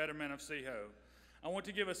been for the betterment of SEAHO. I want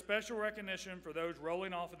to give a special recognition for those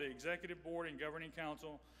rolling off of the Executive Board and Governing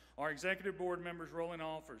Council. Our Executive Board members rolling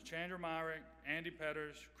off are Chandra Myrick, Andy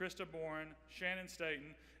Petters, Krista Boren, Shannon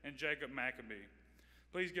Staten, and Jacob McAbee.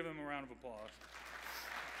 Please give them a round of applause.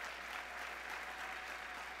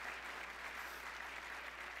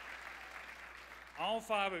 All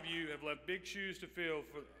 5 of you have left big shoes to fill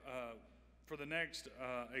for the next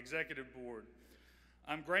Executive Board.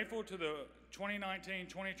 I'm grateful to the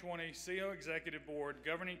 2019-2020 SEAHO Executive Board,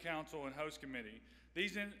 Governing Council, and Host Committee.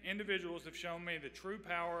 These individuals have shown me the true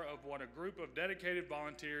power of what a group of dedicated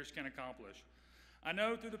volunteers can accomplish. I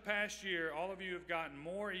know through the past year, all of you have gotten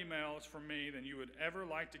more emails from me than you would ever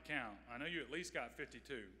like to count. I know you at least got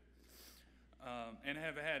 52, and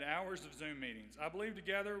have had hours of Zoom meetings. I believe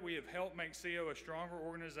together we have helped make SEAHO a stronger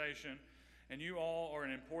organization, and you all are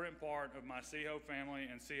an important part of my SEAHO family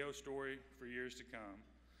and SEAHO story for years to come.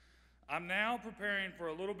 I'm now preparing for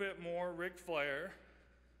a little bit more Ric Flair.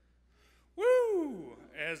 Woo!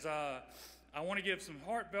 As I want to give some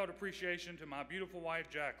heartfelt appreciation to my beautiful wife,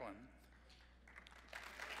 Jacqueline.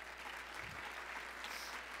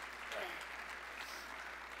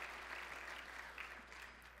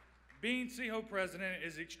 Being SEAHO president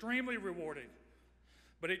is extremely rewarding,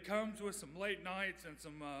 but it comes with some late nights and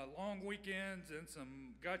some long weekends and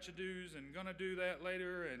some gotcha do's and gonna do that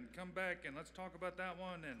later and come back and let's talk about that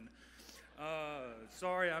one and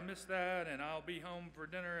sorry I missed that and I'll be home for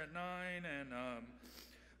dinner at 9 and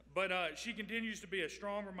but she continues to be a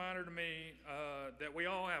strong reminder to me that we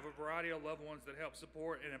all have a variety of loved ones that help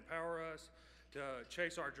support and empower us to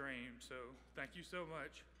chase our dreams. So thank you so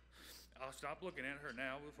much. I'll stop looking at her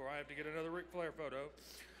now before I have to get another Ric Flair photo.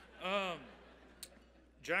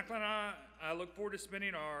 Jacqueline and I look forward to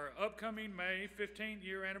spending our upcoming May 15th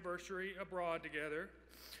year anniversary abroad together.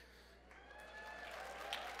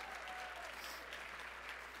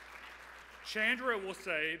 Chandra will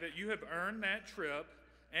say that you have earned that trip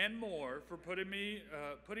and more for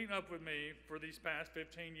putting up with me for these past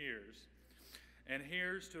 15 years. And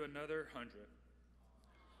here's to another 100.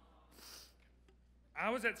 I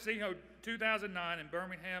was at SEAHO 2009 in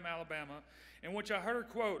Birmingham, Alabama, in which I heard her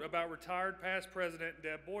quote about retired past President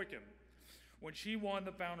Deb Boykin when she won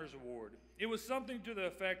the Founders Award. It was something to the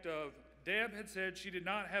effect of, Deb had said she did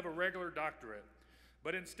not have a regular doctorate,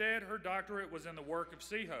 but instead her doctorate was in the work of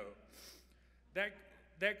SEAHO.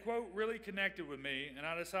 That quote really connected with me, and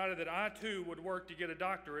I decided that I too would work to get a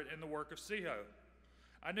doctorate in the work of SEAHO.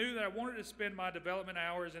 I knew that I wanted to spend my development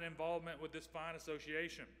hours and involvement with this fine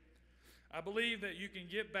association. I believe that you can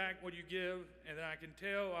get back what you give, and that I can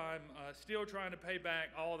tell I'm still trying to pay back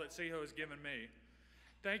all that SEAHO has given me.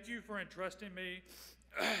 Thank you for entrusting me.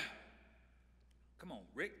 Come on,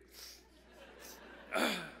 Rick.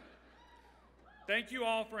 Thank you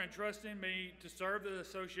all for entrusting me to serve the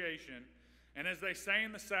association, and as they say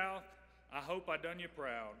in the South, I hope I done you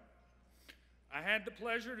proud. I had the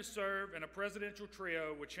pleasure to serve in a presidential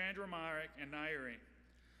trio with Chandra Myrick and Nairi.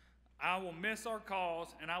 I will miss our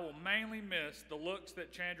calls, and I will mainly miss the looks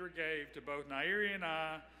that Chandra gave to both Nairi and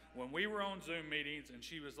I when we were on Zoom meetings, and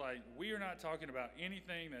she was like, we are not talking about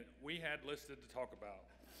anything that we had listed to talk about.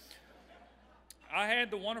 I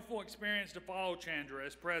had the wonderful experience to follow Chandra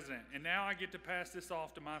as president, and now I get to pass this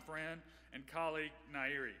off to my friend and colleague,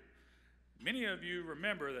 Nairi. Many of you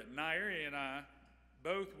remember that Nairi and I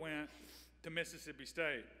both went to Mississippi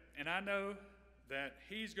State, and I know that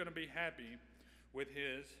he's going to be happy with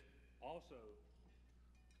his also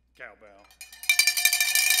cowbell.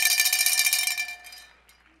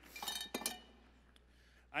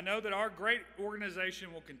 I know that our great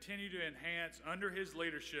organization will continue to enhance under his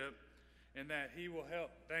leadership, and that he will help.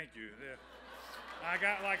 Thank you. Yeah. I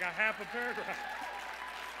got like a half a paragraph.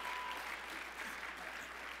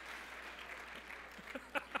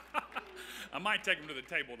 I might take him to the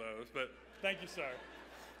table, though, but thank you, sir.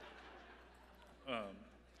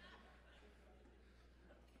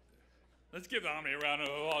 Let's give the Omni a round of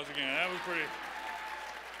applause again. That was pretty.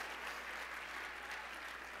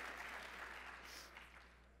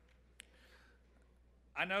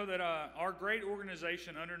 I know that our great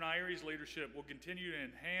organization under Nairi's leadership will continue to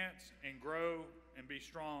enhance and grow and be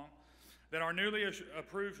strong, that our newly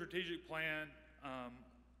approved strategic plan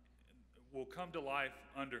will come to life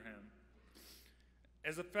under him.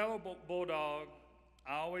 As a fellow Bulldog,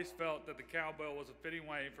 I always felt that the cowbell was a fitting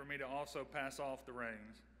way for me to also pass off the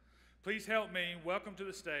reins. Please help me welcome to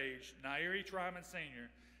the stage Nairi Tryman Sr.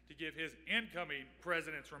 to give his incoming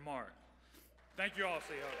president's remark. Thank you all,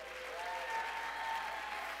 SEAHO.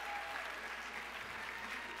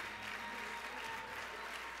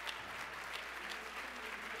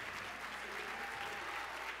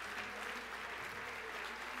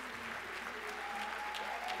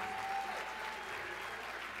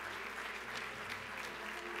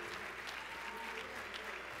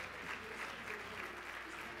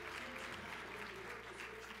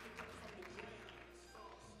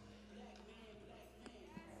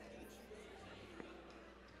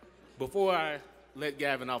 Before I let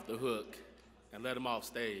Gavin off the hook and let him off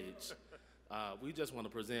stage, we just want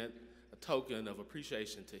to present a token of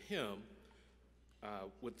appreciation to him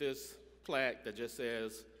with this plaque that just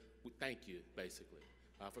says, thank you, basically,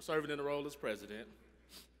 for serving in the role as president.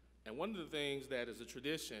 And one of the things that is a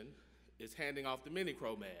tradition is handing off the mini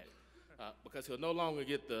crow mag, because he'll no longer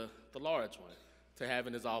get the large one to have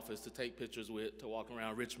in his office to take pictures with, to walk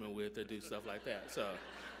around Richmond with, to do stuff like that. So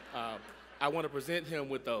I want to present him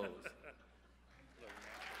with those.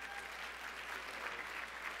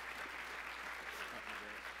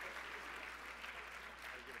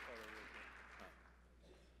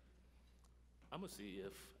 I'm gonna see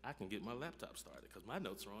if I can get my laptop started, because my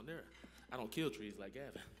notes are on there. I don't kill trees like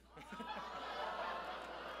Gavin.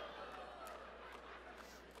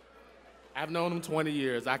 I've known him 20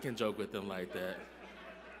 years. I can joke with him like that.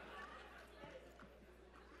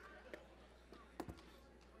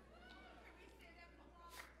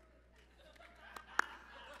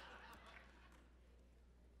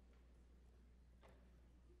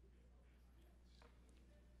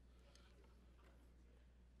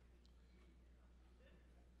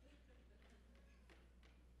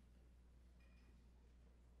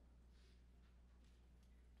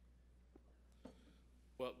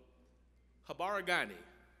 Well, habari gani,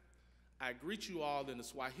 I greet you all in the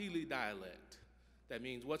Swahili dialect. That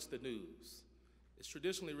means, what's the news? It's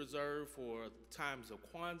traditionally reserved for times of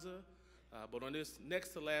Kwanzaa, but on this next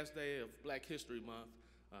to last day of Black History Month,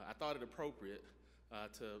 I thought it appropriate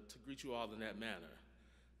to greet you all in that manner.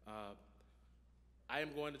 I am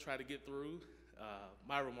going to try to get through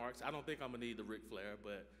my remarks. I don't think I'm gonna need the Ric Flair,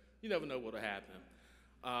 but you never know what'll happen.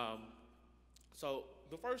 So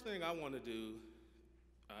the first thing I wanna do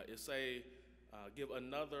is give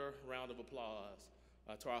another round of applause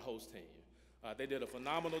to our host team. They did a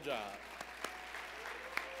phenomenal job.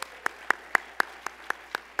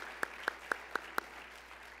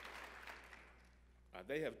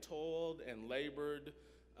 They have toiled and labored,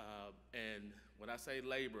 and when I say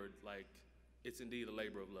labored, like, it's indeed a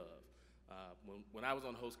labor of love. When I was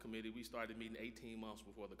on the host committee, we started meeting 18 months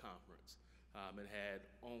before the conference and had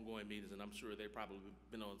ongoing meetings, and I'm sure they've probably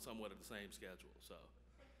been on somewhat of the same schedule. So,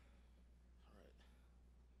 all right.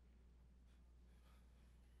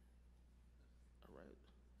 All right.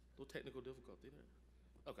 A little technical difficulty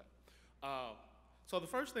there. Okay. So the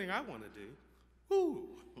first thing I want to do,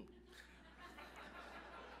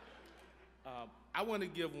 I want to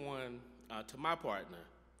give one to my partner.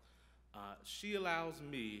 She allows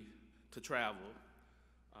me to travel,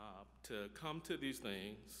 to come to these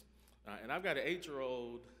things, and I've got an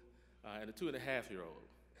 8-year-old and a 2.5-year-old.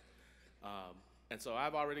 And so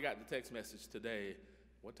I've already got the text message today,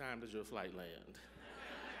 what time does your flight land?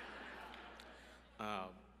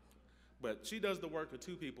 But she does the work of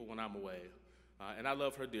 2 people when I'm away, and I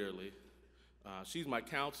love her dearly. She's my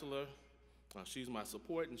counselor, she's my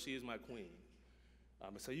support, and she is my queen.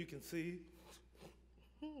 So you can see,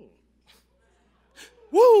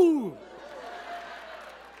 woo!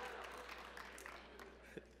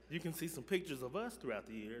 You can see some pictures of us throughout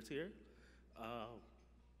the years here.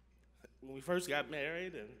 When we first got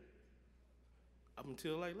married and up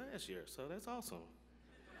until like last year, so that's awesome.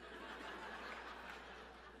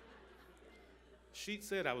 Sheet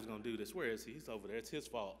said I was gonna do this. Where is he? He's over there, it's his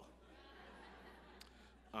fault.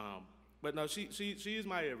 But no, she is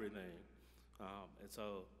my everything. And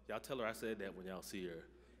so y'all tell her I said that when y'all see her.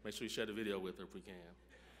 Make sure you share the video with her if we can.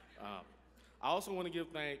 I also want to give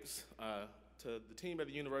thanks to the team at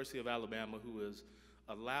the University of Alabama who has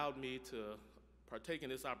allowed me to partake in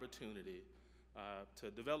this opportunity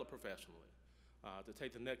to develop professionally, to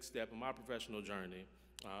take the next step in my professional journey.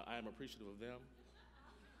 I am appreciative of them.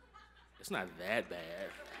 It's not that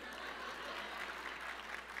bad,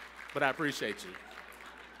 but I appreciate you.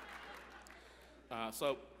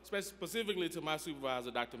 So specifically to my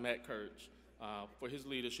supervisor, Dr. Matt Kirch, for his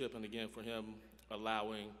leadership and again for him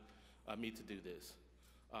allowing me to do this.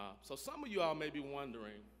 So some of you all may be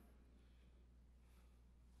wondering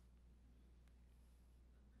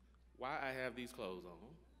why I have these clothes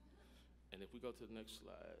on. And if we go to the next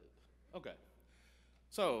slide. Okay.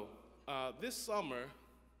 So this summer,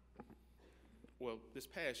 well, this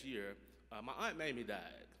past year, my Aunt Mamie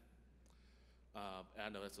died. I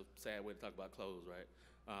know that's a sad way to talk about clothes, right?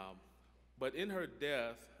 But in her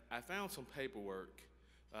death, I found some paperwork.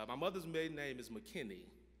 My mother's maiden name is McKinney,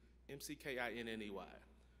 M-C-K-I-N-N-E-Y.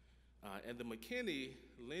 And the McKinney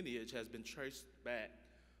lineage has been traced back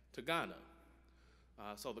to Ghana.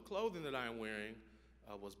 So the clothing that I'm wearing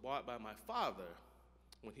was bought by my father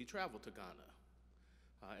when he traveled to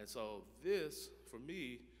Ghana. And so this, for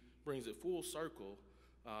me, brings it full circle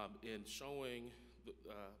in showing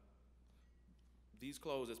these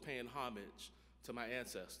clothes as paying homage to my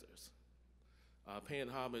ancestors, paying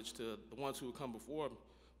homage to the ones who have come before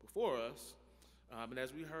us. And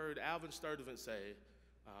as we heard Alvin Sturdivant say,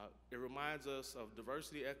 it reminds us of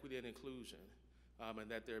diversity, equity, and inclusion, and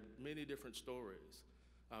that there are many different stories,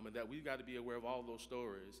 and that we've got to be aware of all those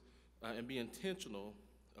stories and be intentional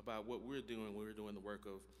about what we're doing when we're doing the work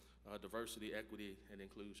of diversity, equity, and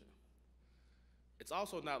inclusion. It's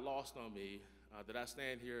also not lost on me that I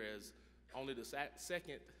stand here as only the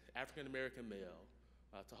second African-American male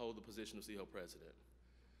to hold the position of SEAHO president.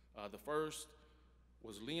 The first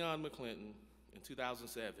was Leon McClinton in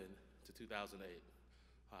 2007 to 2008.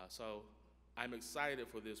 So I'm excited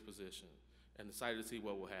for this position and excited to see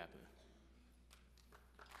what will happen.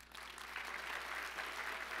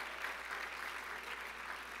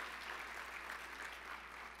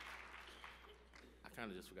 I kind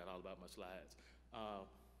of just forgot all about my slides.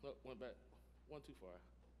 Went back one too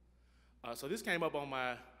far. So this came up on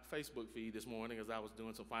my Facebook feed this morning as I was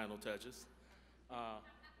doing some final touches.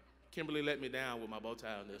 Kimberly let me down with my bow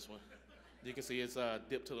tie on this one. You can see it's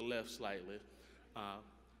dipped to the left slightly.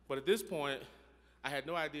 But at this point, I had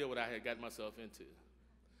no idea what I had gotten myself into.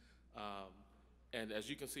 And as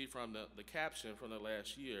you can see from the caption from the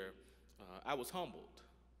last year, I was humbled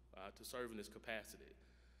to serve in this capacity.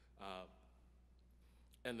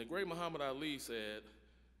 And the great Muhammad Ali said,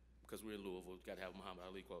 because we're in Louisville, got to have a Muhammad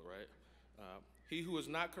Ali quote, right? He who is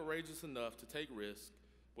not courageous enough to take risks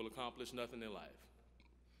will accomplish nothing in life.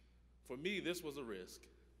 For me, this was a risk.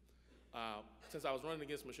 Since I was running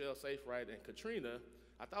against Michelle Safewright and Katrina,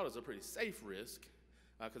 I thought it was a pretty safe risk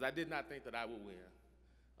because I did not think that I would win.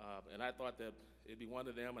 And I thought that it'd be one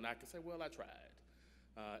of them and I could say, well, I tried,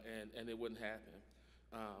 and it wouldn't happen.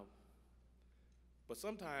 But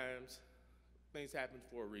sometimes things happen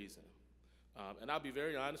for a reason. And I'll be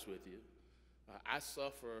very honest with you. I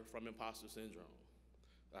suffer from imposter syndrome.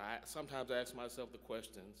 Sometimes I ask myself the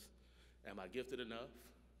questions, am I gifted enough?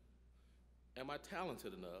 Am I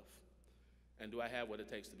talented enough? And do I have what it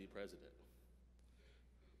takes to be president?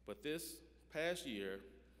 But this past year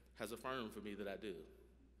has affirmed for me that I do.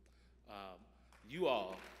 You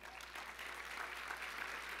all,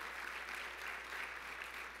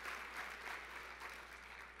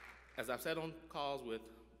 as I've sat on calls with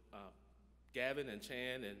Gavin and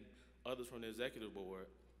Chan and others from the executive board,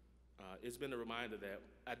 it's been a reminder that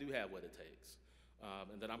I do have what it takes,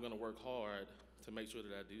 and that I'm going to work hard to make sure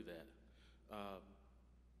that I do that.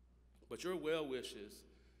 But your well wishes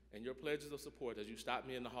and your pledges of support as you stop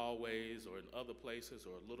me in the hallways or in other places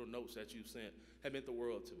or little notes that you've sent have meant the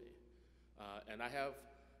world to me. And I have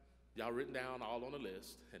y'all written down all on the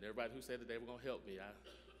list, and everybody who said that they were going to help me,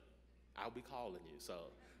 I'll be calling you. So,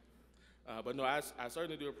 but no, I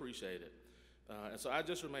certainly do appreciate it. And so I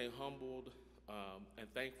just remain humbled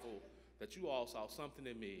and thankful that you all saw something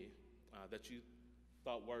in me that you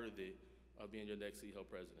thought worthy of being your next SEAHO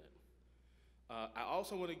president. I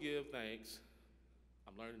also want to give thanks.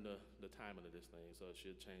 I'm learning the timing of this thing, so it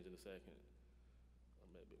should change in a second. Or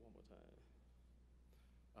maybe one more time.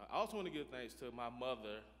 I also want to give thanks to my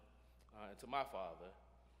mother and to my father,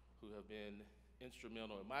 who have been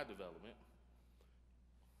instrumental in my development.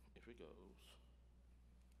 If it goes.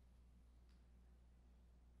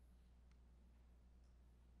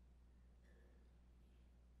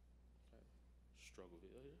 Okay.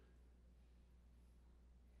 Struggleville here.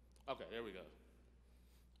 Okay, there we go.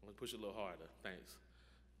 I'm gonna push it a little harder, thanks.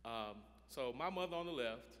 So my mother on the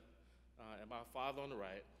left and my father on the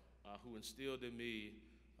right, who instilled in me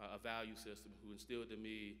a value system, who instilled in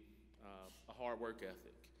me a hard work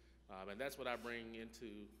ethic. And that's what I bring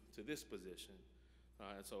into this position.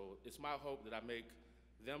 And so it's my hope that I make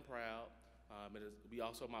them proud, and it'll be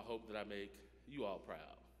also my hope that I make you all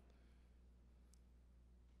proud.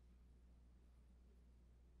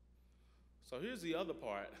 So here's the other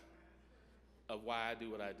part of why I do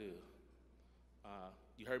what I do.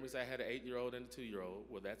 You heard me say I had an 8-year-old and a 2-year-old.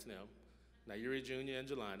 Well, that's them. Now, Yuri Jr. and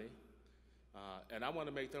Jelani. And I want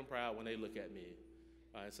to make them proud when they look at me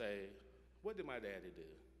and say, what did my daddy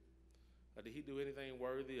do? Did he do anything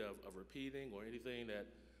worthy of repeating or anything that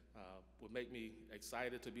would make me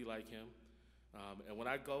excited to be like him? And when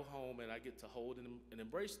I go home and I get to hold and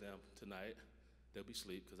embrace them tonight, they'll be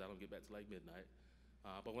asleep because I don't get back till like midnight.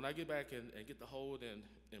 But when I get back and get to hold and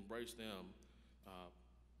embrace them,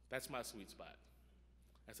 that's my sweet spot.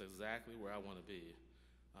 That's exactly where I want to be.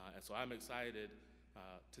 And so I'm excited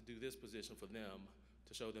to do this position for them,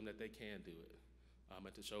 to show them that they can do it,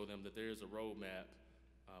 and to show them that there is a roadmap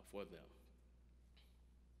for them.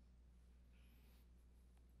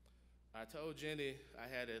 I told Jenny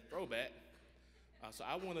I had a throwback, so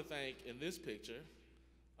I want to thank, in this picture,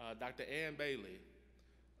 Dr. Ann Bailey,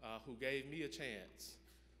 who gave me a chance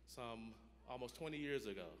some almost 20 years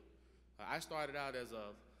ago. I started out as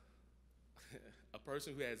a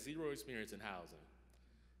person who had zero experience in housing,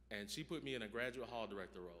 and she put me in a graduate hall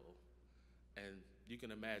director role, and you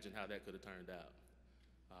can imagine how that could have turned out.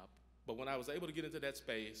 But when I was able to get into that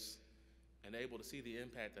space and able to see the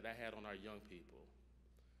impact that I had on our young people,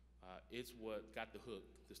 it's what got the hook,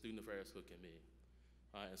 the student affairs hook in me.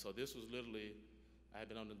 And so this was literally, I had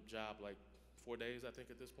been on the job like 4 days, I think,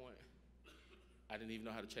 at this point. I didn't even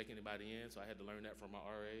know how to check anybody in, so I had to learn that from my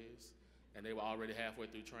RAs, and they were already halfway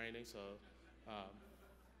through training, so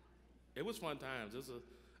it was fun times. It was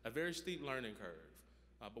a very steep learning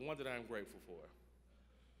curve, but one that I'm grateful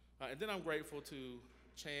for. And then I'm grateful to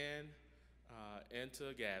Chan and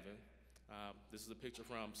to Gavin. This is a picture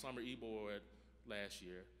from Summer E-Board last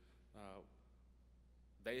year.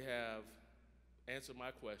 They have answered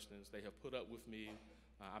my questions. They have put up with me.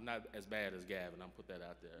 I'm not as bad as Gavin, I'll put that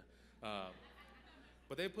out there.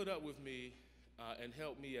 But they put up with me and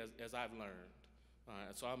helped me as I've learned.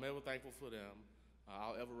 And so I'm ever thankful for them.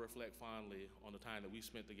 I'll ever reflect fondly on the time that we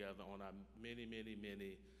spent together on our many, many,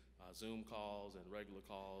 many Zoom calls and regular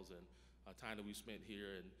calls, and time that we spent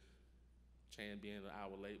here, and Chan being an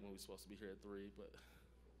hour late when we were supposed to be here at 3, but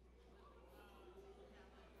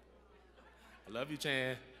I love you,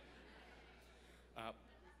 Chan.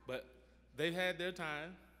 But they've had their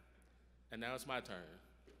time, and now it's my turn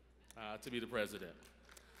to be the president.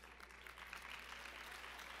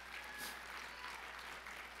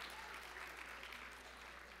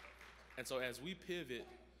 And so as we pivot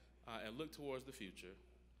and look towards the future,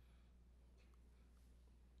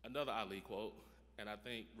 another Ali quote, and I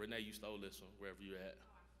think, Renee, you stole this one, wherever you're at.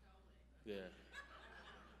 Yeah.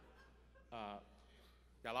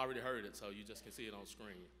 Y'all already heard it, so you just can see it on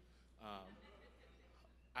screen.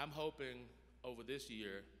 I'm hoping over this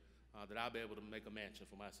year that I'll be able to make a mansion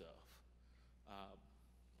for myself.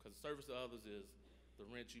 Because service to others is the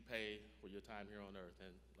rent you pay for your time here on earth,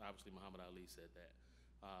 and obviously Muhammad Ali said that.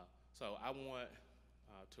 So I want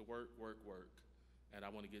to work, and I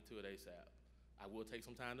want to get to it ASAP. I will take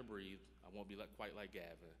some time to breathe. I won't be quite like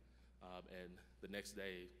Gavin, and the next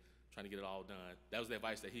day trying to get it all done. That was the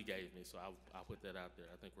advice that he gave me, so I'll put that out there.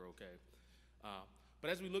 I think we're okay. But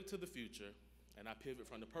as we look to the future, and I pivot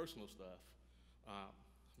from the personal stuff,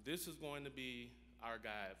 this is going to be our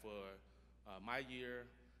guide for my year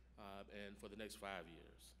and for the next 5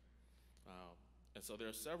 years. And so there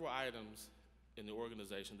are several items in the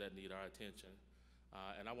organization that need our attention.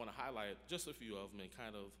 And I want to highlight just a few of them and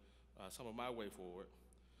kind of some of my way forward.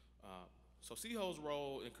 So SEAHO's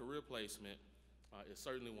role in career placement is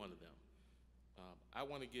certainly one of them. I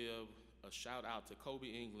want to give a shout out to Kobe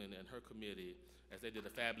England and her committee as they did a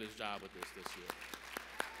fabulous job with this year.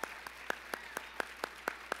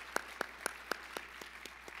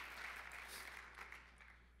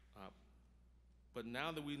 But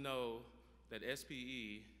now that we know that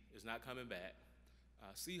SPE is not coming back,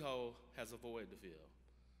 SEAHO has a void to fill.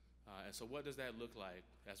 And so what does that look like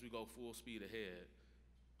as we go full speed ahead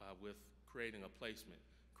with creating a placement,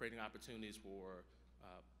 creating opportunities for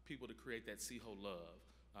people to create that SEAHO love?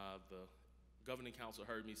 The governing council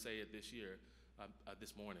heard me say it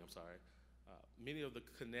this morning, I'm sorry. Many of the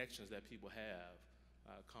connections that people have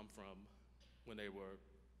come from when they were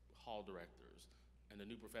hall directors and the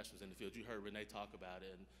new professionals in the field. You heard Renee talk about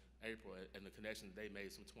it in April and the connections they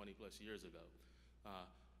made some 20 plus years ago.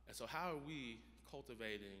 And so how are we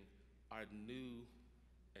cultivating our new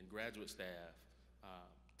and graduate staff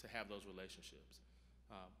to have those relationships?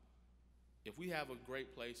 If we have a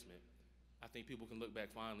great placement, I think people can look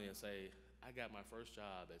back fondly and say, I got my first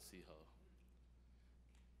job at SEAHO.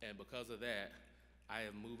 And because of that, I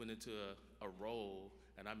am moving into a role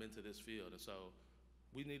and I'm into this field. And so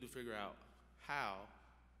we need to figure out how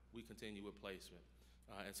we continue with placement.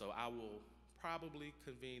 And so I will probably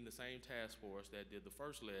convene the same task force that did the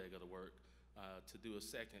first leg of the work to do a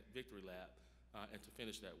second victory lap and to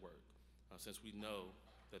finish that work, since we know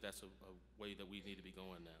that that's a way that we need to be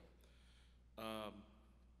going now.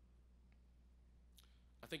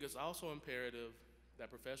 I think it's also imperative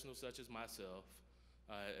that professionals such as myself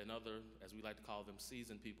and other, as we like to call them,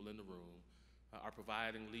 seasoned people in the room, are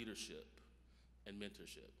providing leadership and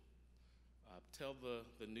mentorship. Tell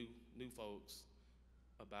the new folks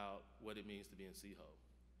about what it means to be in SEAHO.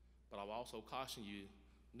 But I'll also caution you,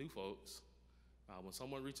 new folks, when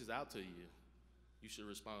someone reaches out to you, you should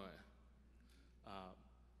respond.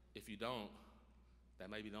 If you don't, that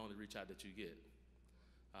may be the only reach out that you get.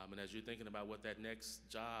 And as you're thinking about what that next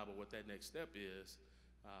job or what that next step is,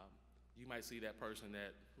 you might see that person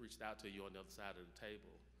that reached out to you on the other side of the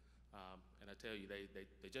table. And I tell you,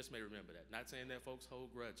 they just may remember that. Not saying that folks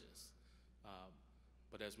hold grudges,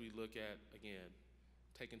 but as we look at, again,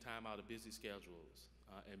 taking time out of busy schedules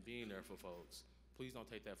and being there for folks, please don't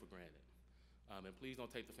take that for granted. And please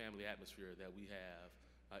don't take the family atmosphere that we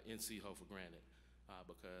have in SEAHO for granted,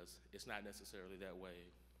 because it's not necessarily that way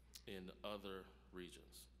in other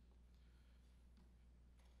regions.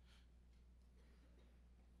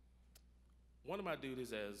 One of my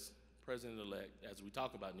duties as president-elect, as we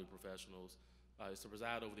talk about new professionals, is to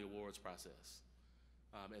preside over the awards process.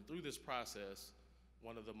 And through this process,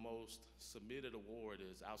 one of the most submitted award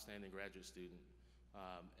is Outstanding Graduate Student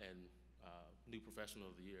and New Professional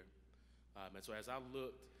of the Year. And so as I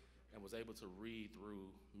looked and was able to read through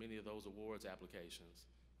many of those awards applications,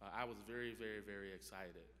 I was very, very, very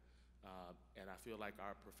excited. And I feel like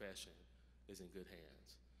our profession is in good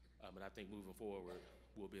hands. And I think moving forward,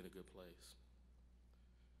 we'll be in a good place.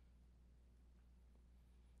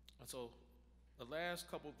 And so the last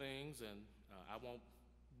couple things, and I won't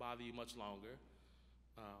bother you much longer,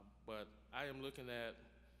 but I am looking at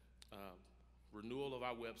renewal of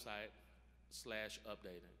our website /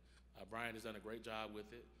 updating. Brian has done a great job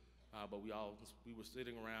with it, but we were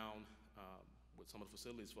sitting around with some of the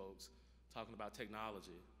facilities folks talking about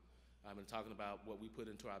technology and talking about what we put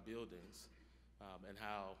into our buildings and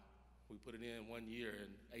how we put it in 1 year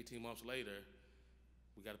and 18 months later,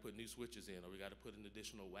 we got to put new switches in, or we got to put an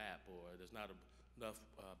additional WAP, or there's not enough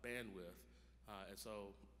bandwidth. And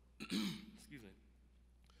so, excuse me,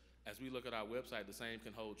 as we look at our website, the same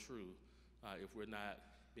can hold true if we're not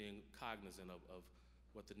being cognizant of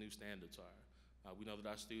what the new standards are. We know that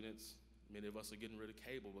our students, many of us are getting rid of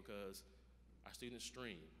cable because our students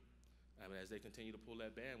stream. I mean, as they continue to pull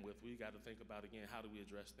that bandwidth, we got to think about, again, how do we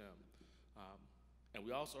address them? And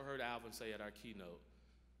we also heard Alvin say at our keynote,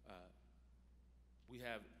 we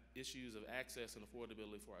have issues of access and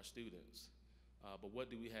affordability for our students, but what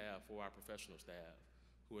do we have for our professional staff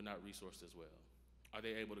who are not resourced as well? Are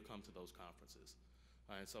they able to come to those conferences?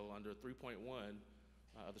 And so under 3.1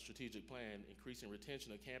 of the strategic plan, increasing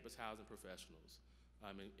retention of campus housing professionals,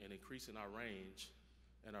 and increasing our range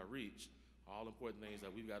and our reach are all important things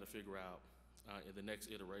that we've got to figure out in the next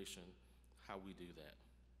iteration how we do that.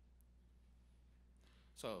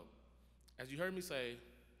 So, as you heard me say,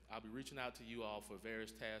 I'll be reaching out to you all for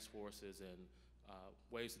various task forces and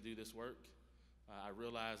ways to do this work. I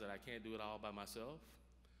realize that I can't do it all by myself,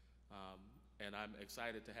 and I'm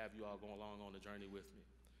excited to have you all go along on the journey with me.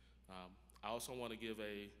 I also want to give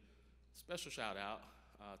a special shout out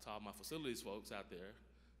to all my facilities folks out there.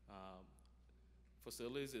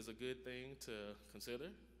 Facilities is a good thing to consider.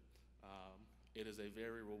 It is a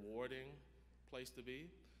very rewarding place to be.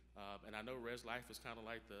 And I know res life is kind of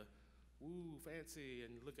like the, ooh, fancy,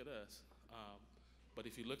 and look at us. But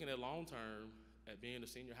if you're looking at long term at being a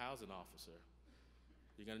senior housing officer,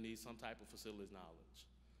 you're gonna need some type of facilities knowledge.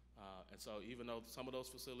 And so even though some of those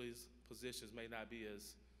facilities positions may not be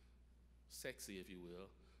as sexy, if you will,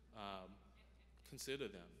 consider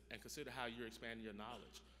them and consider how you're expanding your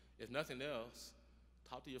knowledge. If nothing else,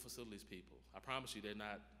 talk to your facilities people. I promise you they're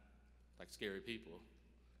not like scary people.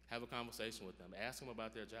 Have a conversation with them. Ask them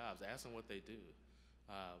about their jobs. Ask them what they do.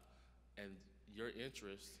 And your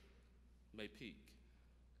interest may peak.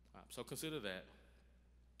 So consider that.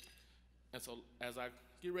 And so as I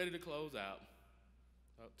get ready to close out,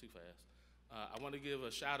 oh, too fast, I want to give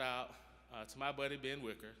a shout out to my buddy Ben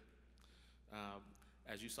Wicker.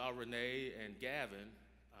 As you saw Renee and Gavin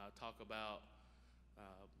talk about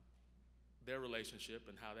their relationship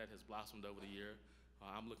and how that has blossomed over the year,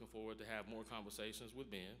 I'm looking forward to have more conversations with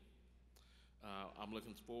Ben. I'm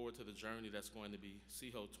looking forward to the journey that's going to be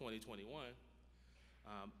SEAHO 2021.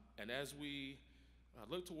 And as we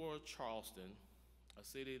look toward Charleston, a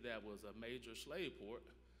city that was a major slave port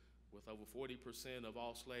with over 40% of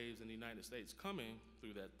all slaves in the United States coming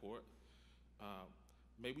through that port,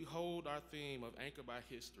 may we hold our theme of Anchored by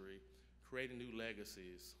History, creating new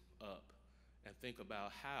legacies up, and think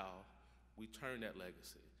about how we turn that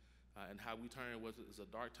legacy and how we turn what is a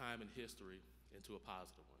dark time in history into a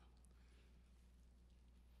positive one.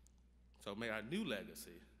 So may our new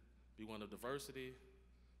legacy be one of diversity,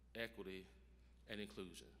 equity, and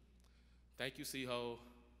inclusion. Thank you, SEAHO.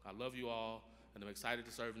 I love you all, and I'm excited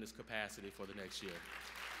to serve in this capacity for the next year.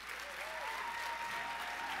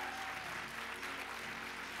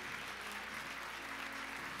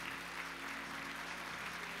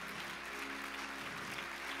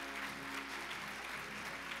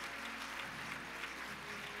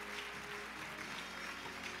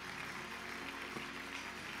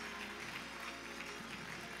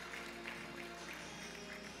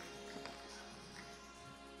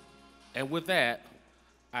 And with that,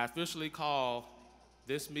 I officially call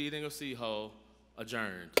this meeting of SEAHO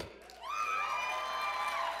adjourned.